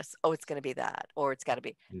be this, oh, it's going to be that, or it's got to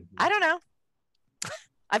be, I don't know.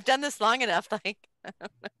 I've done this long enough. Like,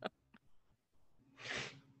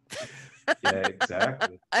 Yeah,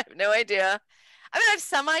 exactly. I have no idea. I mean, I have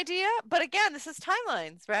some idea, but again, this is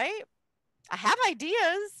timelines, right? I have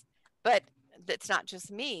ideas, but it's not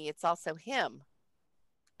just me, it's also him.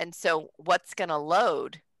 And so what's going to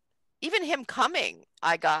load? Even him coming,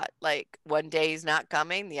 I got like one day he's not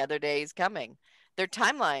coming, the other day he's coming. They're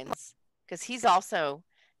timelines, because he's also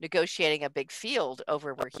negotiating a big field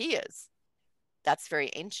over where he is. That's very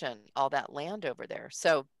ancient, all that land over there.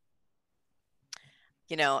 So,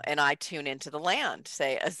 you know, and I tune into the land,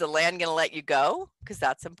 say, is the land going to let you go? Because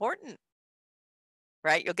that's important,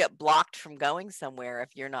 right? You'll get blocked from going somewhere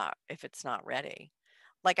if it's not ready.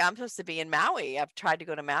 Like I'm supposed to be in Maui. I've tried to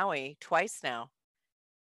go to Maui twice now.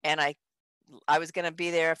 And I was going to be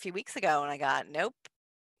there a few weeks ago, and I got, nope,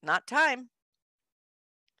 not time.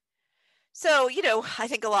 So, you know, I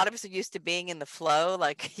think a lot of us are used to being in the flow.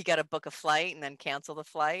 Like you got to book a flight and then cancel the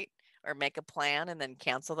flight, or make a plan and then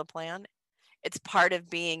cancel the plan. It's part of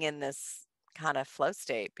being in this kind of flow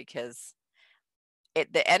state, because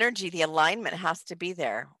the energy, the alignment has to be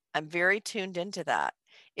there. I'm very tuned into that.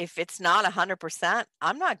 If it's not 100%,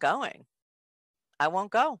 I'm not going. I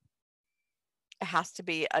won't go. It has to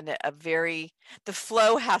be the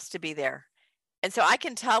flow has to be there. And so I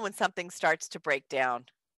can tell when something starts to break down.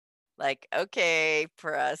 Like, okay,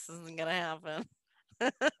 for us, this isn't going to happen.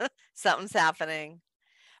 Something's happening.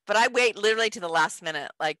 But I wait literally to the last minute.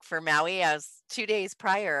 Like for Maui, I was 2 days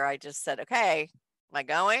prior. I just said, okay, am I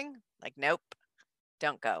going? Like, nope,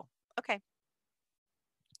 don't go. Okay.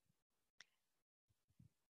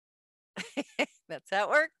 That's how it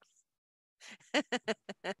works.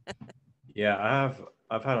 Yeah,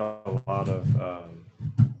 I've had a lot of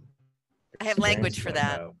I have language for like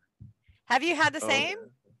that. Have you had the Oh, same?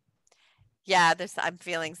 Yeah, I'm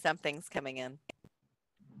feeling something's coming in.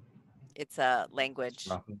 It's a language.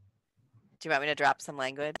 nothing. Do you want me to drop some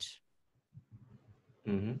language?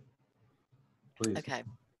 Please. Okay.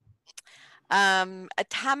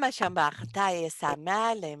 Atama shambach dai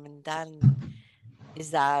samale mendan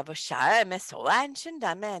iza vosha mesoan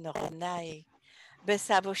shendame no nai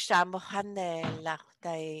besa vosha mohane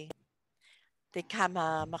lachtai de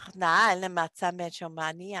kama machna le matsame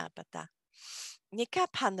chomania pata nika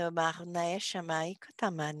pano marna shamai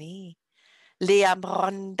kutamani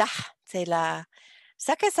liamronda tela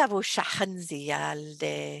sakesa vosha hanzial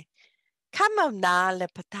de kama na le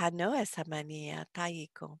patano esamania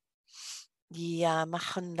taiko ya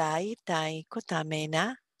mahondai tai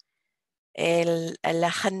kutamena el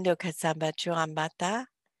hando kasamba churambata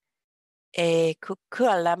e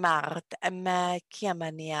kukula mart ama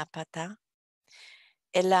kiamania pata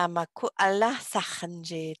ela maku ala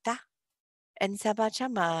sahanjeta en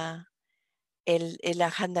sabachama el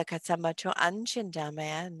handa kasamba chu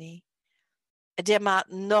anchendamani dema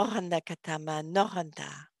nohanda katama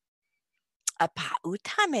nohanda apa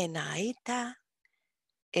utamenaita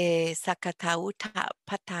e sakatauta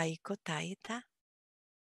patai kotaita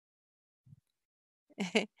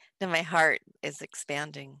Then my heart is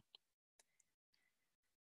expanding.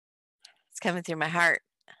 It's coming through my heart.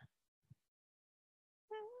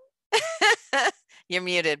 You're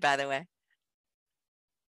muted, by the way.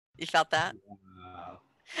 You felt that? Wow.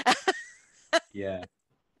 Yeah.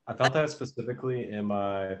 I felt that specifically in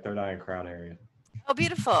my third eye and crown area. Oh,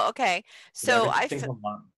 beautiful. Okay. So everything's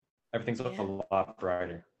a yeah. lot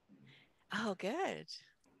brighter. Oh, good.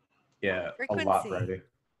 Yeah, Frequency. a lot brighter.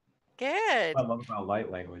 Good. I love about light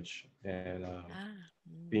language and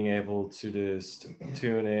being able to just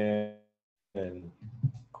tune in and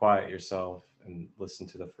quiet yourself and listen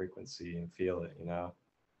to the frequency and feel it, you know?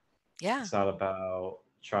 Yeah. It's not about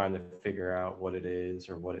trying to figure out what it is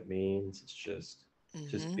or what it means. It's just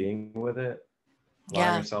being with it,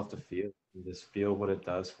 allowing yourself to feel and just feel what it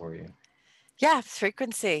does for you. Yeah,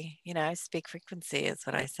 frequency. You know, I speak frequency is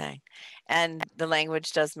what I say. And the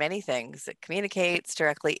language does many things. It communicates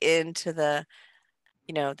directly into the,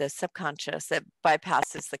 you know, the subconscious. It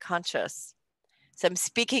bypasses the conscious. So I'm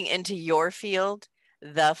speaking into your field,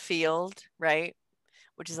 the field, right?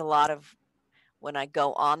 Which is a lot of when I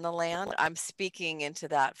go on the land, I'm speaking into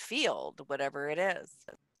that field, whatever it is,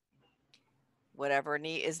 whatever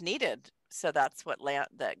is needed. So that's what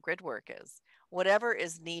that grid work is. Whatever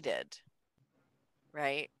is needed,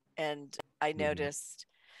 right? And I noticed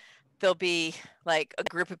there'll be like a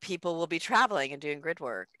group of people will be traveling and doing grid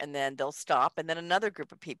work, and then they'll stop, and then another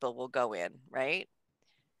group of people will go in, right?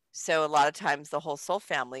 So a lot of times the whole soul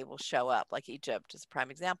family will show up, like Egypt is a prime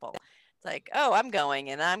example. It's like, oh, I'm going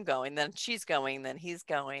and I'm going, then she's going, then he's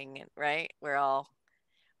going, right? We're all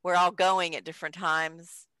going at different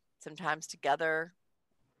times, sometimes together,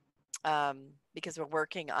 because we're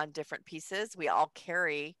working on different pieces. We all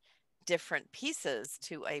carry different pieces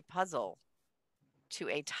to a puzzle, to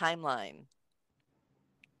a timeline,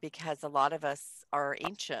 because a lot of us are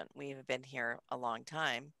ancient. We have been here a long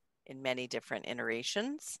time in many different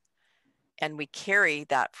iterations, and we carry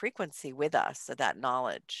that frequency with us, so that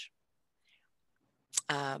knowledge.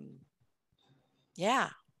 Yeah.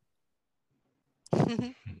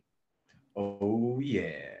 Oh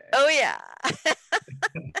yeah. Oh yeah.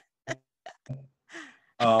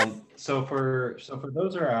 So for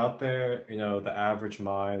those who are out there, you know, the average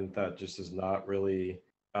mind that just is not really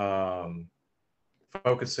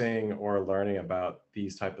focusing or learning about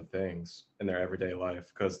these type of things in their everyday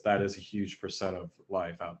life, because that is a huge percent of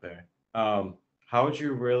life out there. How would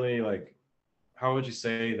you really how would you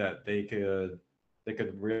say that they could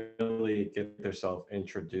really get themselves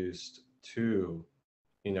introduced to,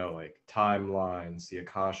 you know, like timelines, the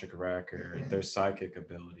Akashic record, their psychic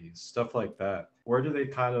abilities, stuff like that? Where do they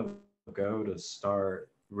kind of go to start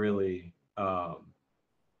really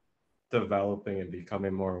developing and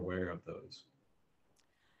becoming more aware of those?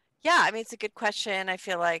 Yeah, I mean, it's a good question. I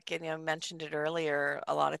feel like, you know, mentioned it earlier,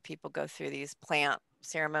 a lot of people go through these plant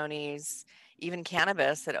ceremonies, even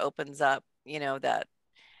cannabis that opens up, you know, that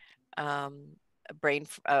brain,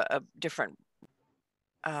 a different,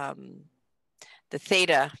 the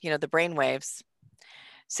theta, you know, the brain waves.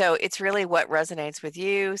 So it's really what resonates with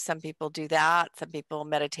you. Some people do that. Some people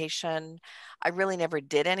meditation. I really never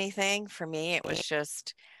did anything. For me, it was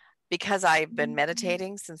just because I've been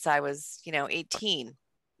meditating since I was, you know, 18.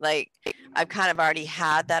 Like I've kind of already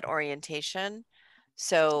had that orientation.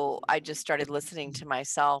 So I just started listening to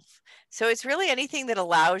myself. So it's really anything that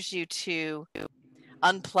allows you to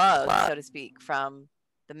unplug, so to speak, from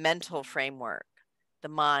the mental framework, the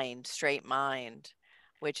mind, straight mind,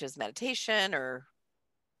 which is meditation or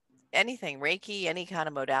anything, Reiki, any kind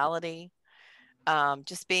of modality.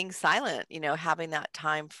 Just being silent, you know, having that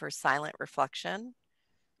time for silent reflection.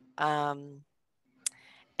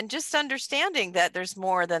 And just understanding that there's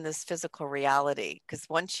more than this physical reality. Because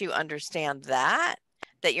once you understand that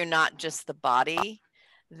you're not just the body,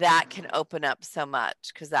 that can open up so much,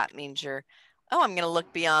 because that means you're, oh, I'm going to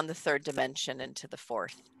look beyond the third dimension into the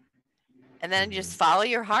fourth. And then just follow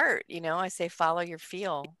your heart. You know, I say follow your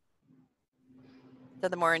feel. So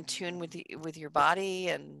the more in tune with your body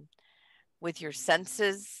and with your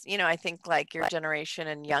senses, you know, I think like your generation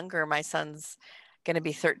and younger, my son's going to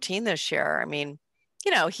be 13 this year. I mean,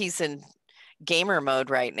 you know, he's in gamer mode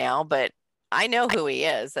right now, but I know who he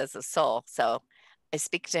is as a soul. So I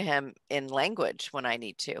speak to him in language when I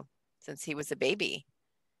need to, since he was a baby,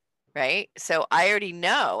 right? So I already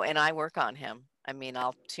know, and I work on him. I mean,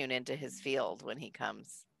 I'll tune into his field when he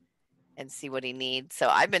comes and see what he needs. So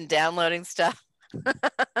I've been downloading stuff.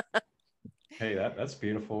 Hey, that's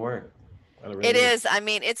beautiful work. It is. I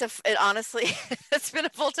mean, it honestly, it's been a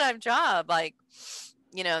full-time job. Like,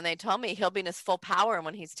 you know, and they told me he'll be in his full power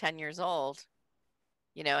when he's 10 years old.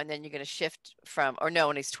 you know, and then you're going to shift from, or no,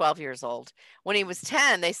 when he's 12 years old. When he was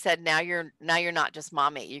 10, they said, now you're not just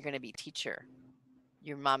mommy, you're going to be teacher.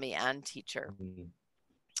 You're mommy and teacher,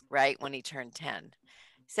 right? When he turned 10.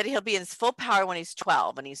 He said he'll be in his full power when he's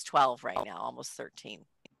 12, and he's 12 right now, almost 13.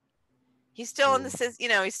 He's still in the, you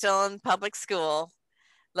know, he's still in public school.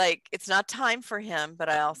 Like, it's not time for him, but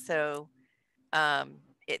I also,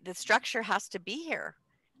 the structure has to be here,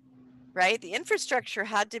 right? The infrastructure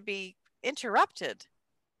had to be interrupted.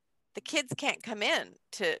 The kids can't come in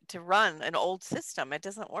to run an old system. It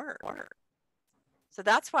doesn't work. So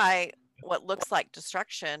that's why what looks like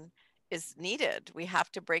destruction is needed. We have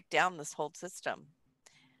to break down this whole system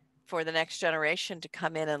for the next generation to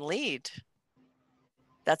come in and lead.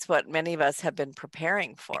 That's what many of us have been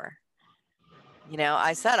preparing for. You know,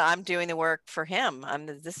 I said, I'm doing the work for him.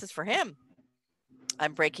 This is for him.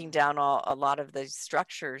 I'm breaking down a lot of the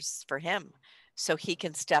structures for him so he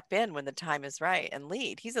can step in when the time is right and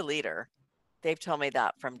lead. He's a leader. They've told me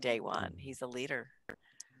that from day one. He's a leader.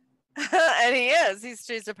 And he is.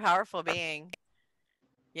 He's a powerful being.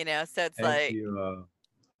 You know, so it's thank you.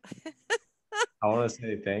 I want to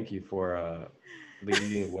say thank you for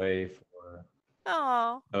leading the way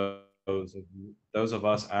for those of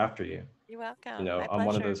us after you. You're welcome. You know, I'm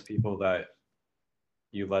one of those people that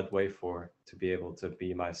you led way for, to be able to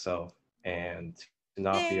be myself and to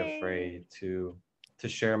not be afraid to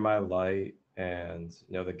share my light and,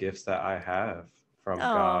 you know, the gifts that I have from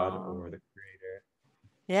God or the Creator.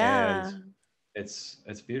 Yeah. And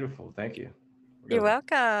it's beautiful. Thank you. Really. You're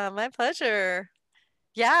welcome. My pleasure.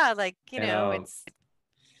 Yeah, like, you know, it's,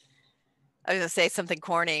 I was gonna say something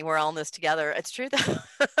corny. We're all in this together. It's true though.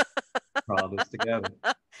 We're all in this together.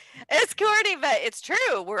 It's corny, but it's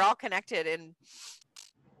true. We're all connected, and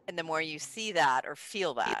the more you see that or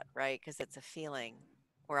feel that, right? Because it's a feeling.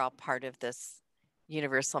 We're all part of this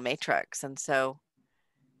universal matrix, and so,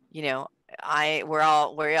 you know, we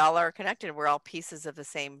all are connected. We're all pieces of the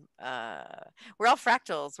same. We're all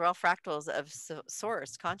fractals. We're all fractals of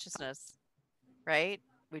source consciousness, right?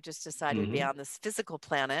 We just decided to be on this physical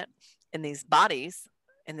planet in these bodies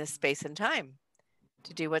in this space and time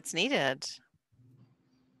to do what's needed.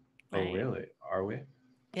 Right? Oh, really? Are we?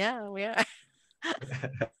 Yeah, we are.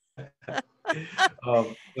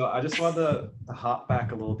 So I just wanted to hop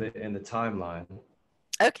back a little bit in the timeline.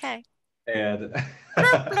 Okay. And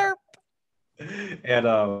blurp, blurp. And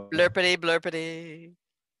blurpity blurpity.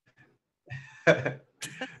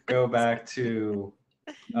 Go back to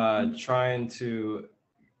trying to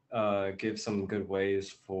give some good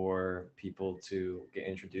ways for people to get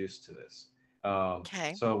introduced to this.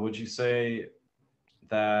 Okay. So would you say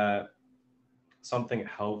that something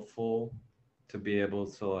helpful to be able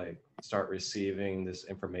to like start receiving this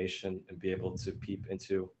information and be able to peep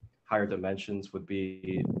into higher dimensions would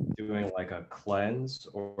be doing like a cleanse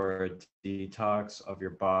or a detox of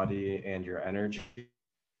your body and your energy?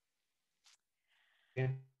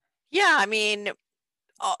 Yeah, I mean,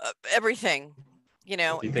 everything, you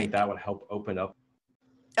know. Do you think that would help open up?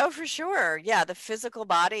 Oh, for sure. Yeah, the physical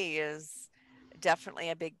body is definitely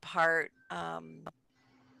a big part.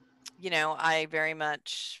 You know, I very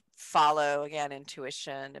much follow, again,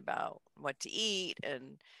 intuition about what to eat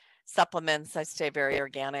and supplements. I stay very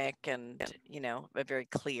organic and, you know, very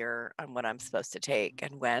clear on what I'm supposed to take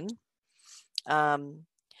and when.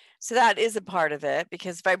 So that is a part of it,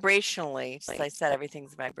 because vibrationally, as I said,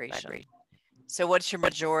 everything's vibration. So what's your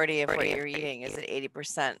majority of what you're eating? Is it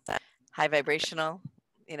 80% high vibrational?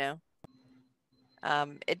 You know,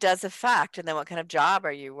 it does affect. And then what kind of job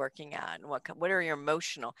are you working at? And what are your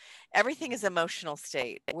emotional? Everything is emotional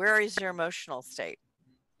state. Where is your emotional state?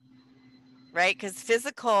 Right? Because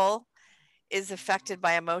physical is affected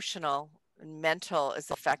by emotional, and mental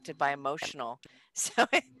is affected by emotional. So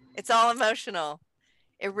it's all emotional.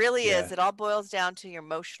 It really is. It all boils down to your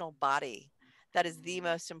emotional body. That is the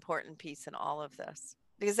most important piece in all of this,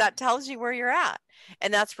 because that tells you where you're at.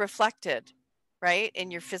 And that's reflected, right?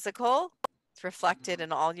 In your physical, it's reflected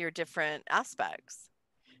in all your different aspects.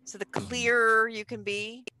 So the clearer you can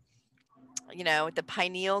be, you know, the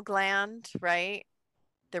pineal gland, right?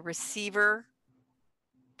 The receiver,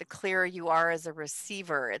 the clearer you are as a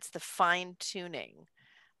receiver. It's the fine tuning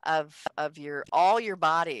of all your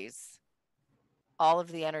bodies, all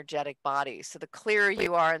of the energetic bodies. So the clearer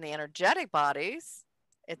you are in the energetic bodies,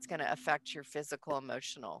 it's going to affect your physical,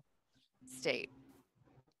 emotional state.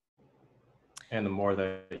 And the more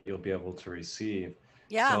that you'll be able to receive.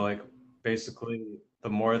 Yeah. So like basically the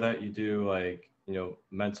more that you do like, you know,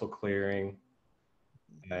 mental clearing,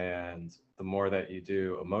 and the more that you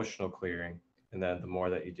do emotional clearing, and then the more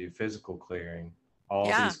that you do physical clearing, all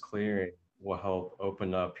these clearing will help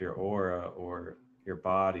open up your aura or your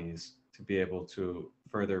bodies to be able to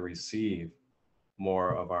further receive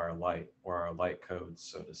more of our light, or our light codes,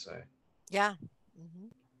 so to say. Yeah.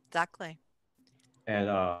 Exactly. And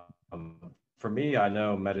for me, I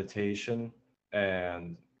know meditation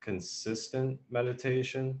and consistent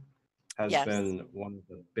meditation has Yes. been one of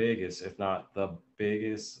the biggest, if not the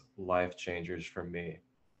biggest, life changers for me.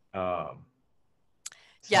 Um,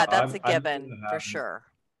 so Yeah, that's a I made it given a for habit. sure.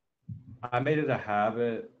 I made it a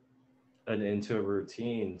habit and into a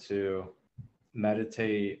routine to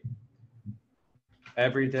meditate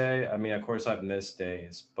every day. I mean, of course, I've missed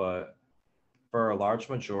days, but for a large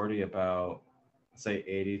majority, about say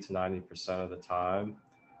 80 to 90% of the time,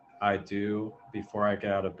 I do, before I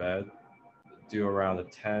get out of bed, do around a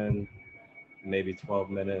 10, maybe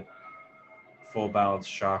 12-minute full balance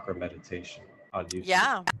chakra meditation on YouTube.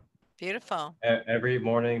 Yeah. Beautiful. Every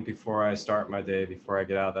morning before I start my day, before I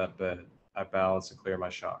get out of that bed, I balance and clear my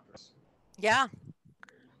chakras. Yeah.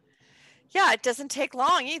 Yeah, it doesn't take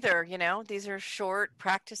long either, you know. These are short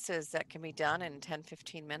practices that can be done in 10,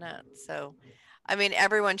 15 minutes. So, I mean,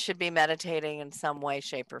 everyone should be meditating in some way,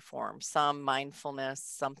 shape, or form, some mindfulness,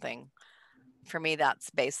 something. For me, that's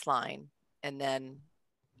baseline. And then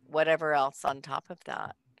whatever else on top of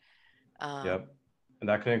that. Yep. Um, And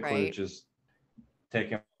that could include right? just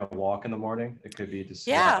taking a walk in the morning. It could be just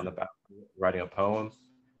sitting out Yeah. in the balcony, writing a poem.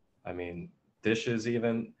 I mean, dishes,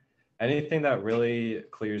 even anything that really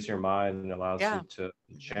clears your mind and allows you Yeah. to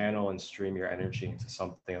channel and stream your energy into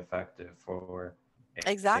something effective for a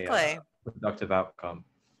Exactly. productive outcome.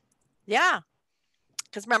 Yeah.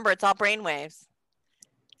 Because remember, it's all brain waves.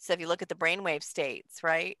 So if you look at the brainwave states,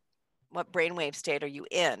 right? What brainwave state are you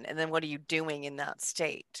in? And then what are you doing in that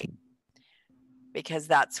state? Because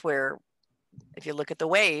that's where, if you look at the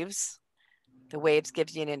waves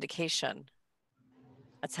gives you an indication.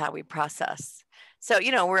 That's how we process. So,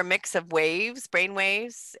 you know, we're a mix of waves, brain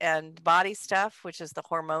waves, and body stuff, which is the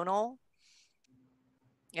hormonal.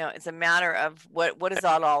 You know, it's a matter of what does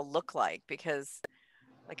that all look like? Because,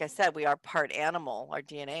 like I said, we are part animal. Our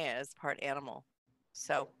DNA is part animal.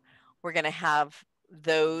 So we're going to have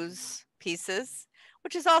those pieces,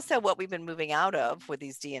 which is also what we've been moving out of with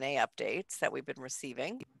these DNA updates that we've been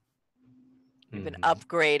receiving. We've been Mm-hmm.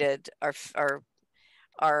 upgraded.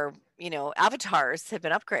 Our you know, avatars have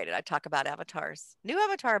been upgraded. I talk about avatars, new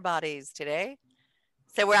avatar bodies today.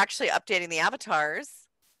 So we're actually updating the avatars,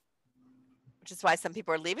 which is why some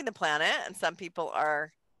people are leaving the planet and some people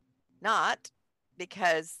are not,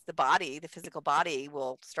 because the body, the physical body,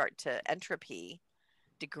 will start to entropy,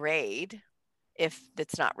 degrade, if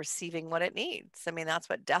it's not receiving what it needs. I mean, that's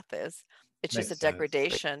what death is. It's just a Makes sense.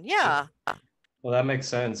 degradation. Yeah. Well, that makes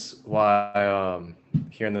sense. Why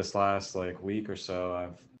here in this last like week or so,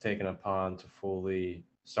 I've taken upon to fully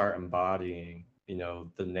start embodying,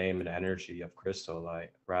 the name and energy of Crystal Light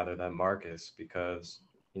rather than Marcus, because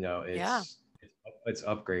Yeah. it's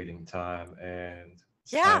upgrading time, and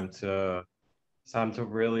Yeah. it's time to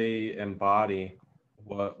really embody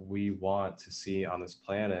what we want to see on this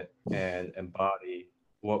planet, and embody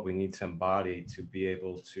what we need to embody to be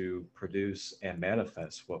able to produce and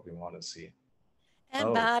manifest what we want to see. Oh,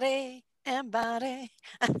 Embody, embody,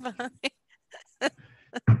 embody.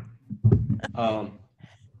 um,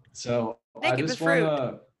 so I Naked just with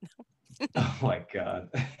want fruit. to, oh my God.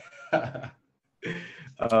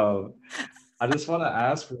 um, I just want to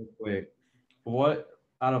ask real quick, what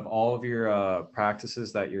out of all of your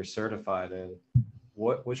practices that you're certified in,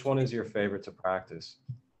 which one is your favorite to practice?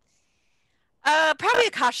 Probably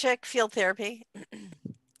Akashic field therapy.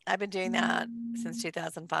 I've been doing that since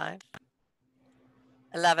 2005.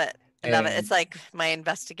 I love it. I love it. And It's like my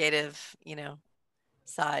investigative, you know,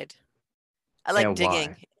 side. I like and digging.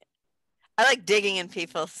 why? I like digging in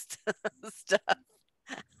people's stuff.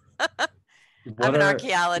 I'm What an are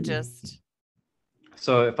archaeologist.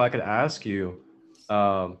 So if I could ask you,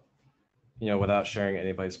 um, without sharing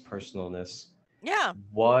anybody's personalness, Yeah.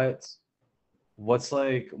 what what's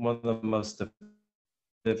like one of the most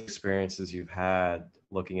definitive experiences you've had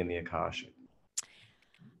looking in the Akashic?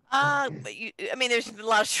 I mean, there's a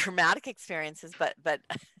lot of traumatic experiences, but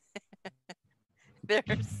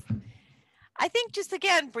there's, I think, just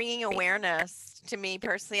again bringing awareness to me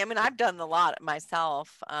personally. I mean, I've done a lot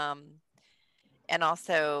myself, and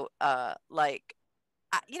also like,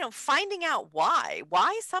 you know, finding out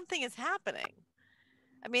why something is happening.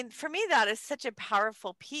 I mean, for me, that is such a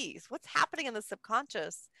powerful piece. What's happening in the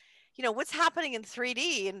subconscious? You know, what's happening in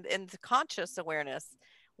 3D and in the conscious awareness?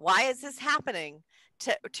 Why is this happening?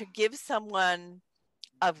 To give someone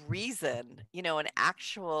a reason, you know, an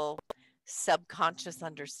actual subconscious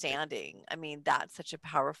understanding. I mean, that's such a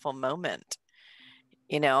powerful moment,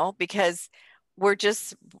 you know, because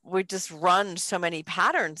we just run so many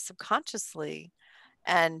patterns subconsciously,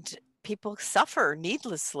 and people suffer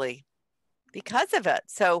needlessly because of it.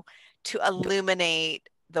 So to illuminate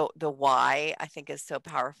the why, I think, is so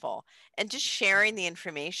powerful. And just sharing the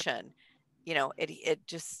information, you know, it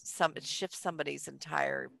shifts somebody's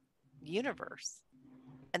entire universe.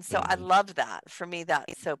 And so I love that. For me,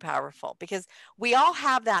 that's so powerful, because we all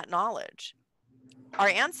have that knowledge. Our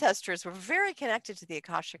ancestors were very connected to the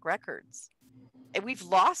Akashic records, and we've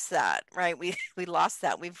lost that, right? We lost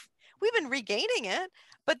that. We've been regaining it,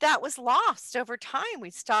 but that was lost over time.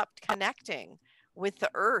 We stopped connecting with the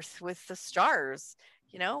earth, with the stars,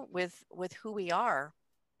 you know, with who we are.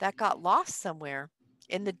 That got lost somewhere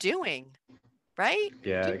in the doing, right?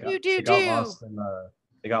 Yeah, Do. got lost in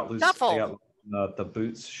they got loose. They Shuffle. got the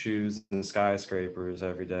boots, shoes, and skyscrapers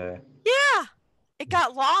every day. Yeah, it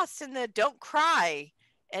got lost in the don't cry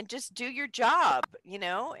and just do your job, you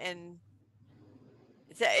know, and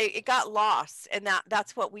it got lost. And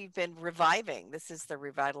that's what we've been reviving. This is the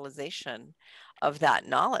revitalization of that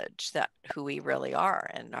knowledge, that who we really are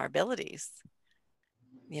and our abilities,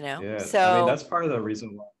 you know. Yeah, So I mean, that's part of the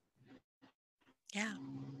reason why. Yeah,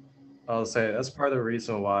 I'll say that's part of the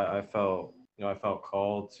reason why I felt, I felt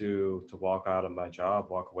called to walk out of my job,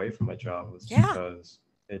 walk away from my job, was because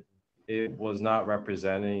it was not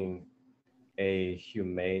representing a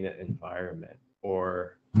humane environment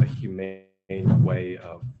or a humane way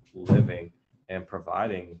of living and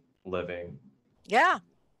providing living. Yeah.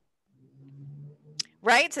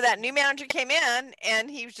 Right. So that new manager came in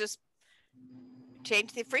and he was just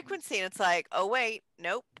changed the frequency, and it's like, oh wait,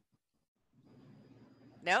 nope.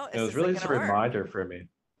 No, It was really just a reminder for me.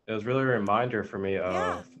 It was really a reminder for me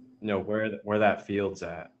of, where that field's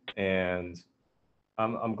at. And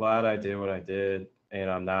I'm glad I did what I did,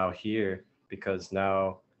 and I'm now here because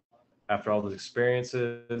now, after all those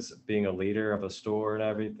experiences, being a leader of a store and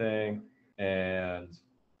everything, and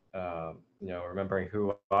remembering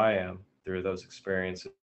who I am through those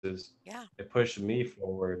experiences, it pushed me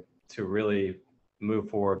forward to really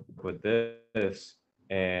move forward with this,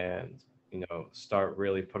 and start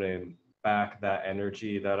really putting back that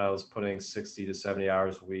energy that I was putting 60 to 70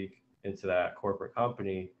 hours a week into that corporate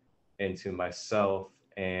company, into myself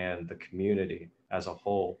and the community as a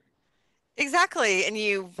whole. Exactly. And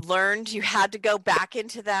you learned you had to go back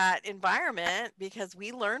into that environment, because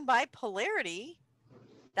we learn by polarity.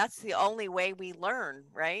 That's the only way we learn,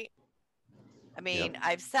 right? I mean,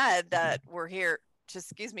 I've said that we're here to,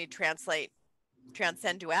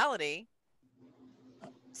 transcend duality.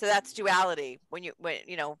 So that's duality. When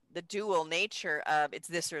the dual nature of it's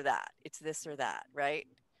this or that, right?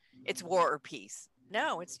 It's war or peace.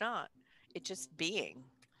 No, it's not. It's just being.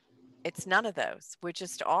 It's none of those. We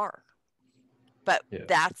just are. But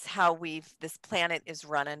that's how this planet is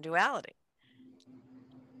run in duality.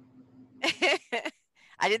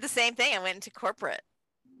 I did the same thing. I went into corporate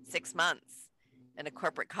 6 months in a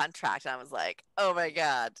corporate contract. And I was like, oh my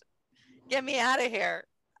God, get me out of here.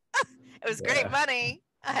 It was great money.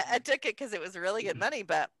 I took it because it was really good money,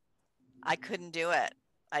 but I couldn't do it.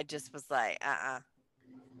 I just was like,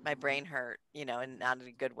 my brain hurt, and not in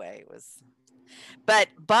a good way. It was, but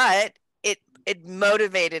it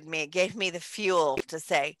motivated me. It gave me the fuel to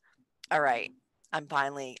say, all right, I'm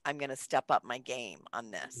going to step up my game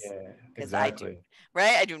on this. Yeah, exactly.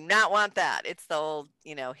 I do not want that. It's the old,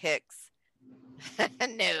 Hicks.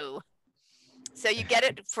 No. So you get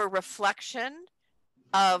it for reflection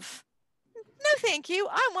of, no, thank you.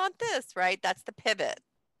 I want this, right? That's the pivot.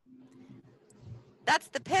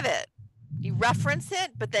 You reference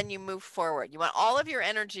it, but then you move forward. You want all of your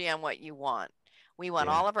energy on what you want. We want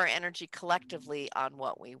all of our energy collectively on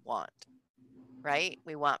what we want, right?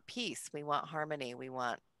 We want peace. We want harmony. We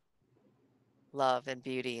want love and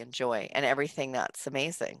beauty and joy and everything that's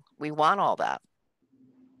amazing. We want all that.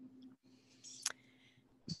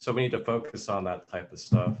 So we need to focus on that type of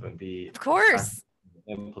stuff and be, of course,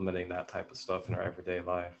 implementing that type of stuff in our everyday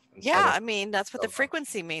life. Yeah, I mean, that's what the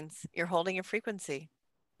frequency means. You're holding a frequency.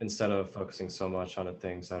 Instead of focusing so much on the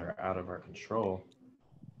things that are out of our control,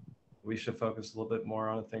 we should focus a little bit more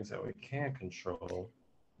on the things that we can control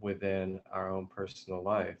within our own personal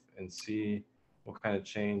life and see what kind of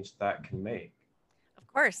change that can make. Of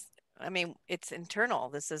course. I mean, it's internal.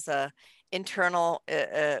 This is a internal,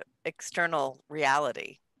 external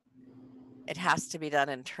reality. It has to be done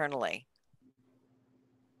internally.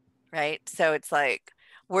 Right? So it's like,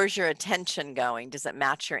 where's your attention going? Does it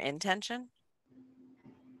match your intention?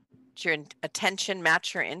 Does your attention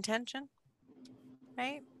match your intention?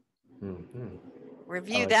 Right? Mm-hmm.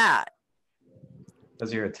 Review that.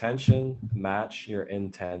 Does your attention match your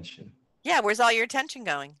intention? Yeah, where's all your attention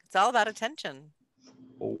going? It's all about attention.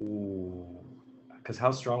 Oh, because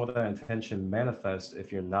how strong will that intention manifest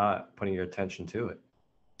if you're not putting your attention to it?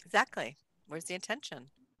 Exactly. Where's the attention?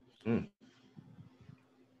 Mm.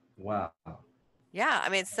 Wow. Yeah, I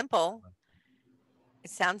mean, it's simple.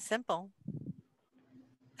 It sounds simple.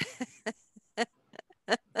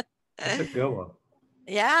 That's a good one.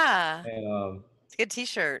 Yeah. And It's a good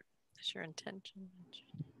t-shirt. That's your intention.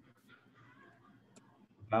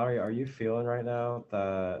 Valerie, are you feeling right now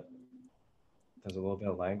that there's a little bit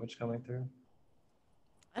of language coming through?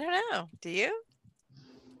 I don't know. Do you?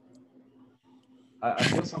 I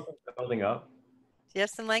feel something building up. Do you have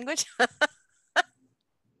some language?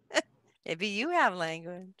 Maybe you have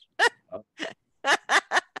language. Oh,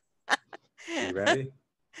 you ready?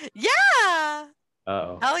 Yeah.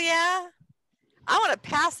 Uh-oh. Hell yeah. I want to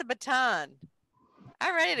pass the baton.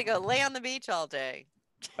 I'm ready to go lay on the beach all day.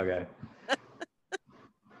 Okay.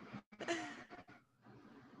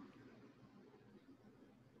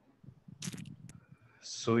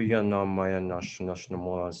 Suya namaya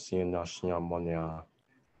nashnashnamola sinashnamonya.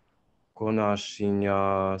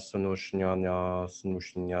 Konashinya sanushnyanya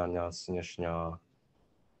sanushnyanya sinashnya.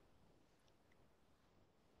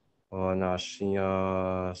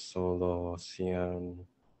 Onashinya solo sian.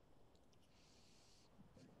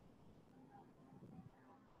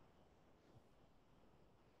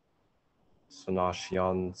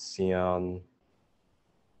 Sanashyan sian.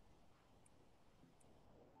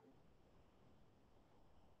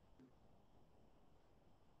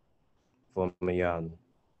 Vomayan.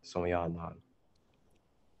 Somayanan.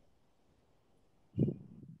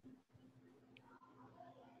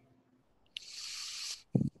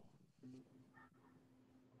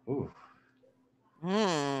 Ooh.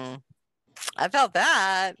 I felt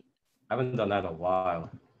that. I haven't done that in a while.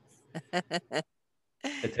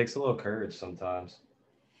 It takes a little courage sometimes.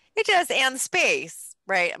 It does, and space,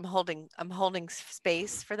 right? I'm holding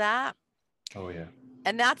space for that. Oh yeah.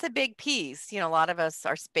 And that's a big piece. A lot of us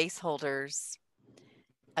are space holders.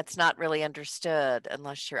 It's not really understood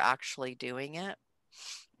unless you're actually doing it.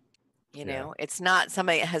 It's not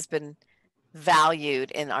something that has been valued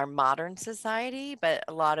in our modern society, but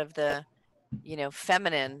a lot of the,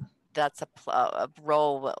 feminine, that's a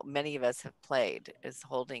role many of us have played, is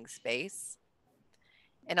holding space.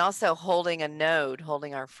 And also holding a node,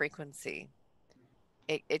 holding our frequency.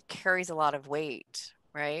 It carries a lot of weight,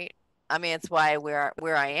 right? I mean, it's why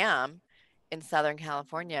where I am in Southern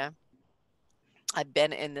California, I've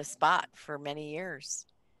been in this spot for many years.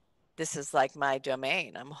 This is like my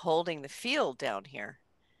domain. I'm holding the field down here.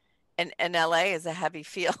 And LA is a heavy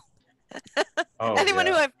field. Oh anyone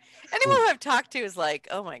yeah. who I've talked to is like,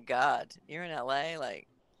 "Oh my God, you're in LA." Like,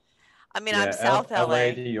 I mean, Yeah, I'm South LA,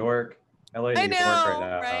 LA. New York, LA, I New York right know,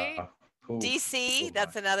 now. right? Ooh, DC, ooh,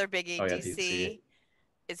 that's another oh biggie. yeah, DC DC.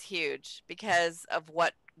 is huge because of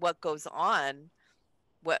what goes on,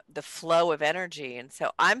 what the flow of energy. And so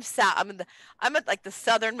I'm at like the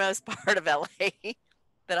southernmost part of LA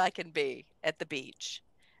that I can be at the beach.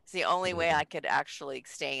 It's the only way I could actually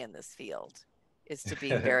stay in this field is to be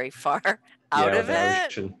very far out Yeah, of with the it.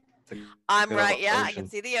 ocean. The I'm good right. old Yeah, I can ocean.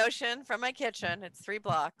 see the ocean from my kitchen. It's 3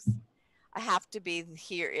 blocks. I have to be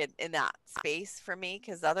here in that space for me,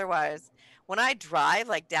 because otherwise, when I drive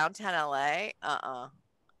like downtown LA,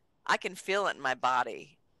 I can feel it in my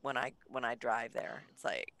body when I drive there. It's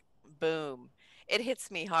like boom. It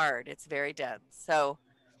hits me hard. It's very dense. So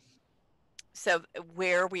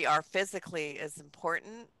where we are physically is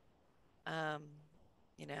important, um,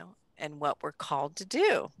 and what we're called to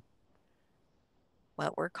do.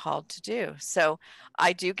 What we're called to do. So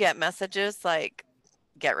I do get messages like,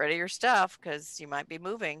 get rid of your stuff because you might be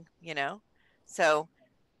moving, So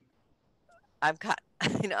I'm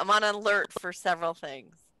I'm on alert for several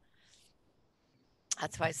things.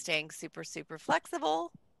 That's why staying super, super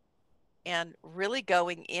flexible and really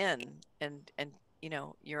going in and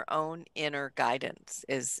your own inner guidance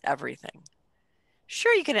is everything.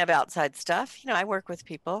 Sure, you can have outside stuff. I work with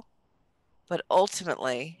people, but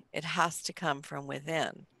ultimately it has to come from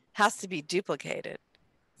within, has to be duplicated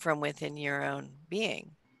from within your own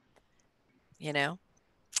being,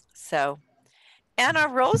 So, and our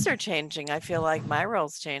roles are changing. I feel like my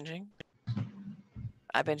role's changing.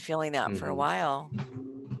 I've been feeling that for a while.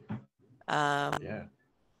 Yeah.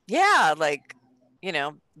 Yeah, like,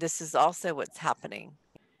 this is also what's happening,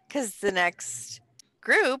 because the next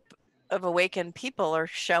group of awakened people are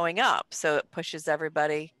showing up. So it pushes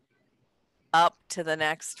everybody up to the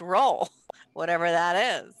next role, whatever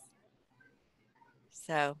that is.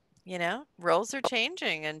 So, roles are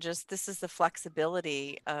changing, and just this is the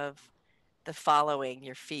flexibility of the following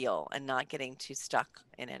your feel and not getting too stuck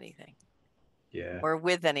in anything. Yeah. or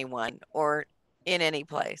with anyone or in any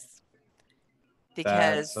place.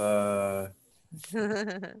 That's Because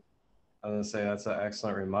I'm gonna say that's an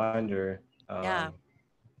excellent reminder. yeah.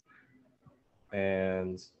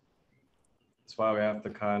 And that's why we have to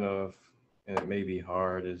kind of, and it may be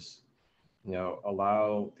hard, is,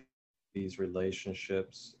 allow these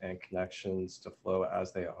relationships and connections to flow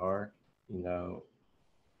as they are. You know,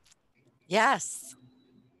 Yes.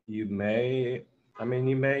 you may,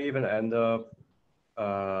 you may even end up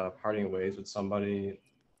parting ways with somebody,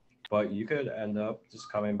 but you could end up just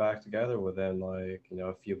coming back together within, like,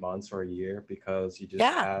 a few months or a year, because you just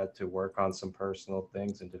Yeah. had to work on some personal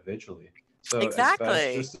things individually. So it's best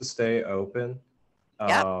Exactly. just to stay open,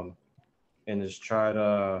 Yep. and just try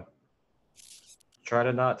to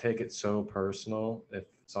not take it so personal if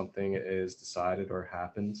something is decided or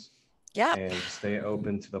happens, Yep. and just stay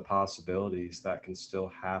open to the possibilities that can still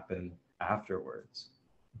happen afterwards.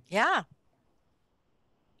 Yeah.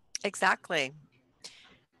 Exactly.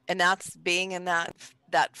 And that's being in that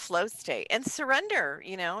flow state and surrender.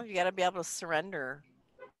 You got to be able to surrender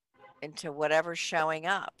into whatever's showing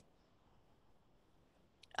up.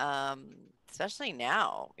 Especially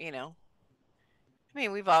now.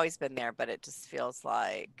 We've always been there, but it just feels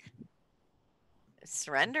like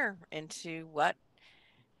surrender into what,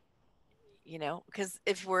 because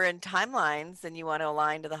if we're in timelines and you want to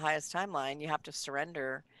align to the highest timeline, you have to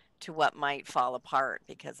surrender to what might fall apart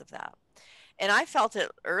because of that. And I felt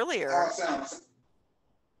it earlier.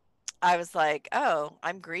 I was like, oh,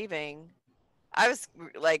 I'm grieving. I was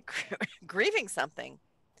like grieving something.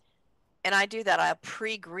 And I do that. I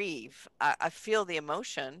pre-grieve. I feel the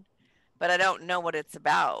emotion, but I don't know what it's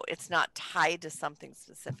about. It's not tied to something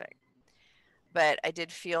specific. But I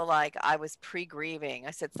did feel like I was pre-grieving.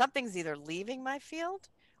 I said, something's either leaving my field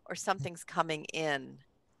or something's coming in.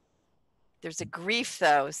 There's a grief,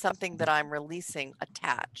 though, something that I'm releasing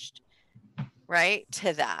attached, right,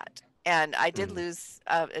 to that. And I did lose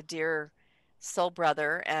a dear soul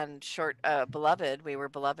brother and short beloved. We were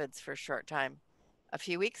beloveds for a short time a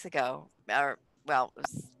few weeks ago. Well,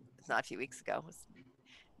 it's not a few weeks ago. It was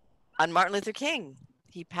on Martin Luther King.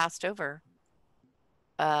 He passed over.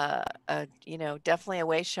 Definitely a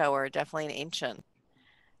way shower, definitely an ancient,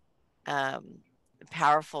 um,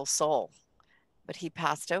 powerful soul, but he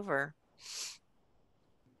passed over.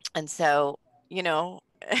 And so, you know,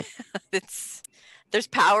 it's there's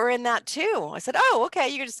power in that too. I said, oh, okay,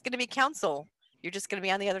 you're just going to be counsel. You're just going to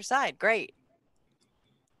be on the other side. Great.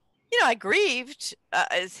 I grieved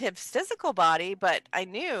as his physical body, but I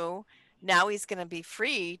knew now he's going to be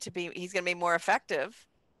free he's going to be more effective,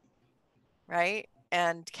 right?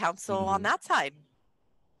 And counsel on that side,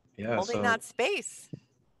 Yeah. holding So that space.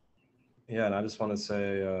 yeah, and I just want to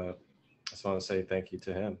say thank you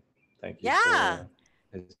to him. Thank you Yeah.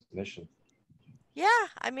 for his mission. Yeah,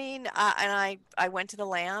 and I went to the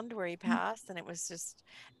land where he passed, and it was just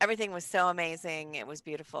everything was so amazing. It was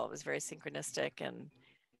beautiful. It was very synchronistic, and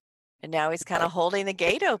now he's kind of holding the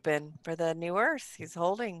gate open for the new earth. He's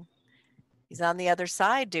on the other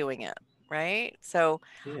side doing it, right? So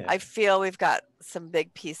Yeah. I feel we've got some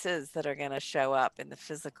big pieces that are going to show up in the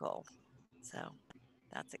physical. So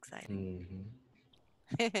that's exciting.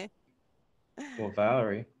 Well,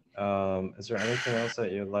 Valerie, is there anything else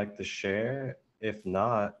that you'd like to share? If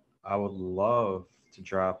not, I would love to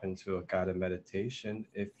drop into a guided meditation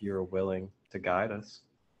if you're willing to guide us.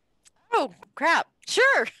 Oh, crap.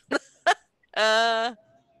 Sure.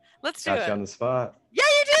 Let's do Got you it. on the spot. Yeah,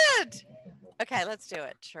 you did. Okay, let's do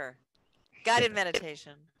it. Sure. Guided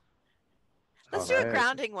meditation. All Let's do a right.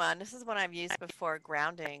 grounding one. This is one I've used before,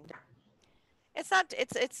 grounding. It's not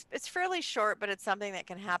it's fairly short, but it's something that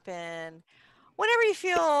can happen whenever you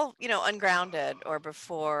feel, ungrounded or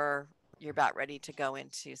before you're about ready to go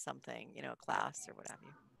into something, a class or what have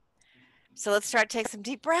you. So let's start. Take some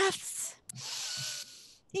deep breaths.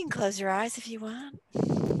 You can close your eyes if you want.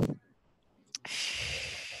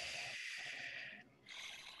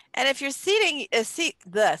 And if you're seated,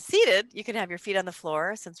 you can have your feet on the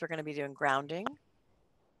floor since we're going to be doing grounding,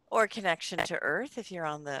 or connection to earth if you're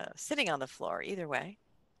sitting on the floor, either way.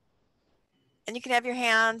 And you can have your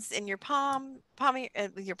hands in your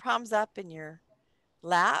with your palms up in your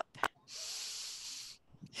lap.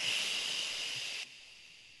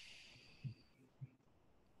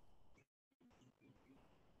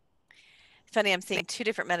 Funny, I'm seeing two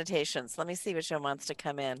different meditations. Let me see which one wants to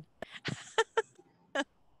come in.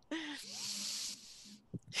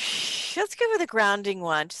 Let's go with a grounding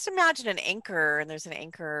one. Just imagine an anchor, and there's an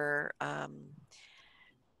anchor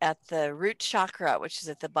at the root chakra, which is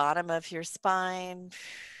at the bottom of your spine.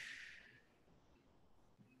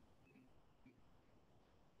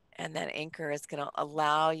 And that anchor is going to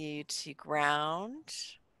allow you to ground.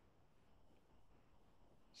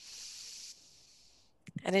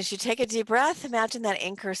 And as you take a deep breath, imagine that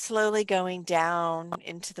anchor slowly going down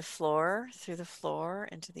into the floor, through the floor,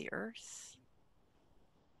 into the earth,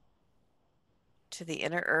 to the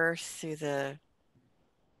inner earth, through the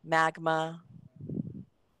magma,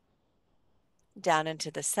 down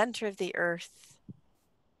into the center of the earth.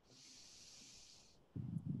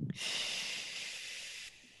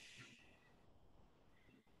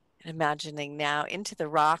 And imagining now into the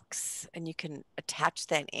rocks, and you can attach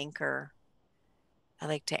that anchor. I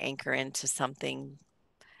like to anchor into something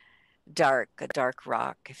dark, a dark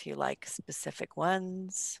rock, if you like specific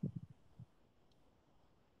ones.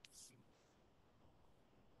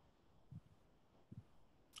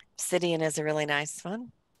 Obsidian is a really nice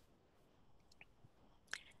one.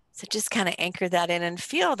 So just kind of anchor that in and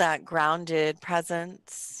feel that grounded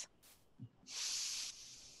presence.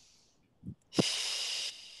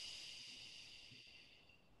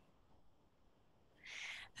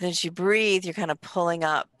 And as you breathe, you're kind of pulling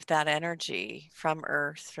up that energy from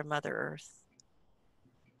Earth, from Mother Earth.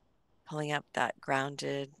 Pulling up that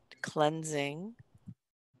grounded, cleansing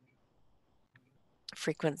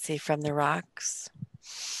frequency from the rocks.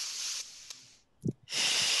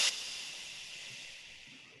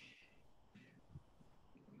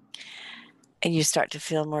 And you start to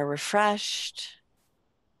feel more refreshed.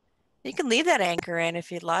 You can leave that anchor in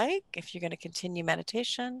if you'd like, if you're going to continue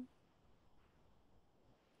meditation.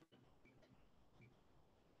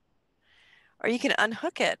 Or you can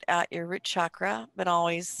unhook it at your root chakra, but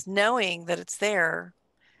always knowing that it's there.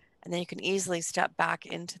 And then you can easily step back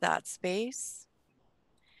into that space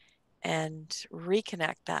and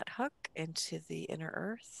reconnect that hook into the inner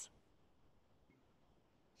earth.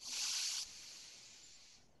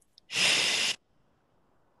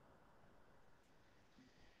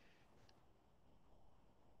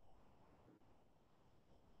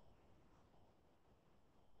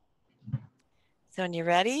 So when you're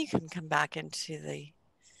ready, you can come back into the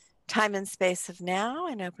time and space of now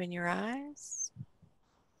and open your eyes.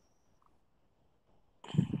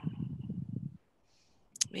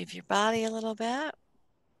 Move your body a little bit.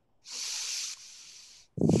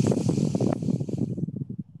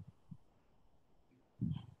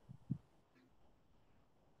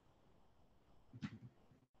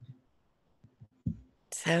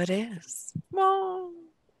 So it is.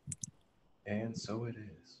 And so it is.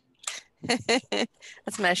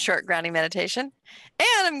 That's my short grounding meditation.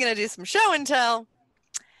 And I'm going to do some show and tell.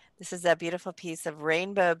 This is a beautiful piece of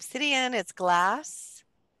rainbow obsidian. It's glass.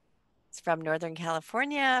 It's from Northern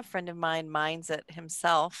California. A friend of mine mines it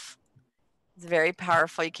himself. It's very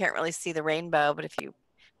powerful. You can't really see the rainbow, but if you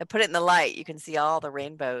put it in the light, you can see all the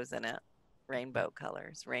rainbows in it. Rainbow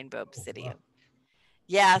colors, rainbow obsidian.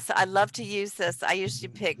 Yes, I love to use this. I usually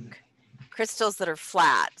pick crystals that are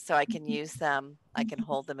flat so I can use them. I can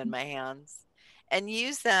hold them in my hands and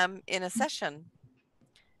use them in a session.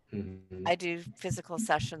 Mm-hmm. I do physical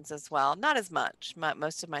sessions as well. Not as much.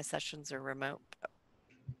 Most of my sessions are remote.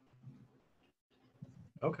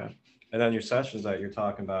 Okay. And then your sessions that you're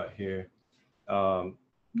talking about here,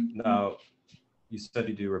 now you said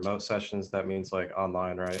you do remote sessions. That means like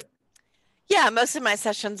online, right? Yeah, most of my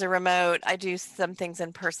sessions are remote. I do some things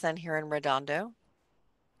in person here in Redondo.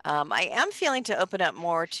 I am feeling to open up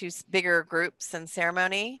more to bigger groups and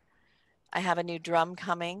ceremony. I have a new drum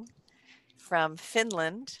coming from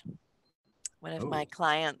Finland. One of my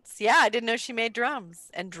clients. Yeah, I didn't know she made drums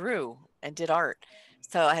and drew and did art.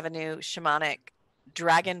 So I have a new shamanic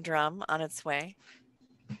dragon drum on its way.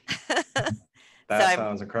 That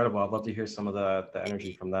sounds incredible. I'd love to hear some of the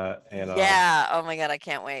energy from that. And yeah, oh my God, I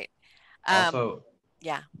can't wait. Also,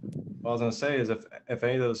 yeah. What I was going to say is if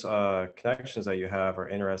any of those connections that you have are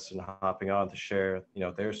interested in hopping on to share,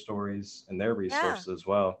 their stories and their resources as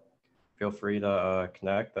well, feel free to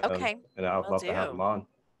connect them. Okay. And I would love to have them on.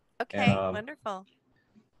 Okay, and, wonderful.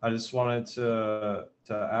 I just wanted to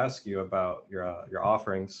ask you about your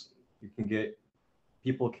offerings.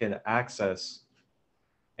 People can access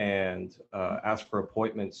and ask for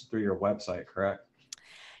appointments through your website, correct?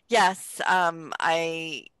 Yes,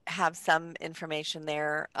 I have some information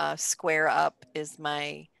there. Square Up is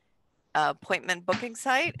my appointment booking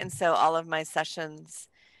site. And so all of my sessions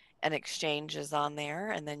and exchange is on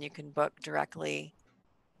there. And then you can book directly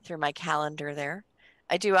through my calendar there.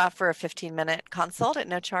 I do offer a 15-minute consult at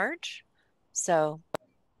no charge. So,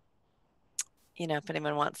 if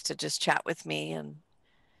anyone wants to just chat with me and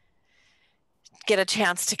get a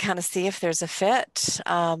chance to kind of see if there's a fit.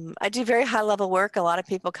 I do very high level work. A lot of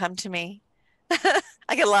people come to me.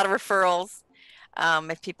 I get a lot of referrals.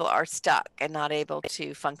 if people are stuck and not able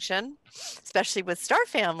to function, especially with Star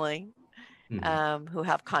Family, who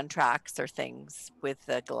have contracts or things with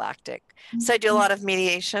the galactic. So I do a lot of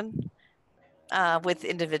mediation with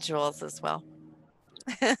individuals as well.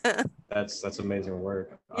 That's amazing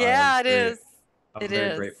work. Yeah, it is. I'm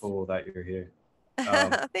very grateful that you're here.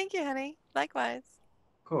 Thank you, honey. Likewise.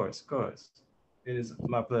 Of course. It is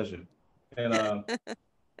my pleasure. And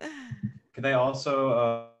can they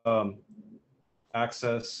also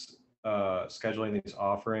access scheduling these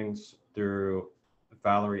offerings through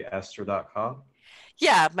ValerieElster.com?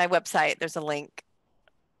 Yeah, my website. There's a link.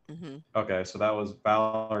 Okay, so that was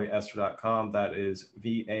ValerieElster.com. That is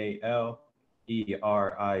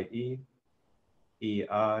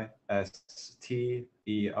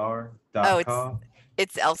ValerieElster.com.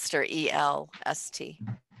 It's Elster, E-L-S-T.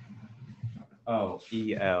 Oh,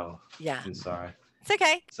 E-L. Yeah. I'm sorry. It's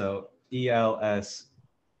okay. So E-L-S-T-E-R.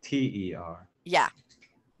 Yeah.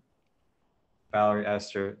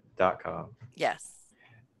 ValerieElster.com. Yes.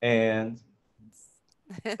 And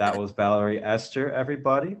that was Valerie Elster,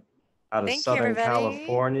 everybody, out of Southern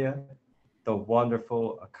California, the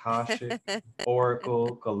wonderful Akashic,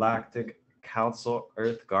 Oracle, Galactic Council,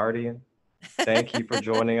 Earth Guardian. Thank you for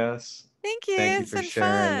joining us. Thank you. Thank you for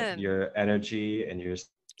sharing your energy and your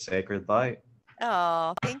sacred light.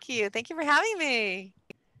 Oh, thank you. Thank you for having me.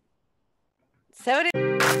 So it is.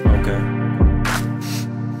 Okay.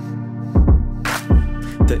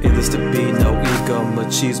 The illest to be, no ego,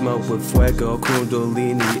 machismo with fuego.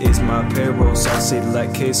 Kundalini is my payroll, saucy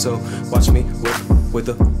like queso. Watch me whip with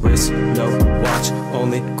a wrist, no watch,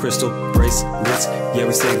 only crystal bracelets. Yeah,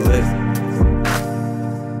 we stay lit.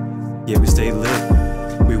 Yeah, we stay lit.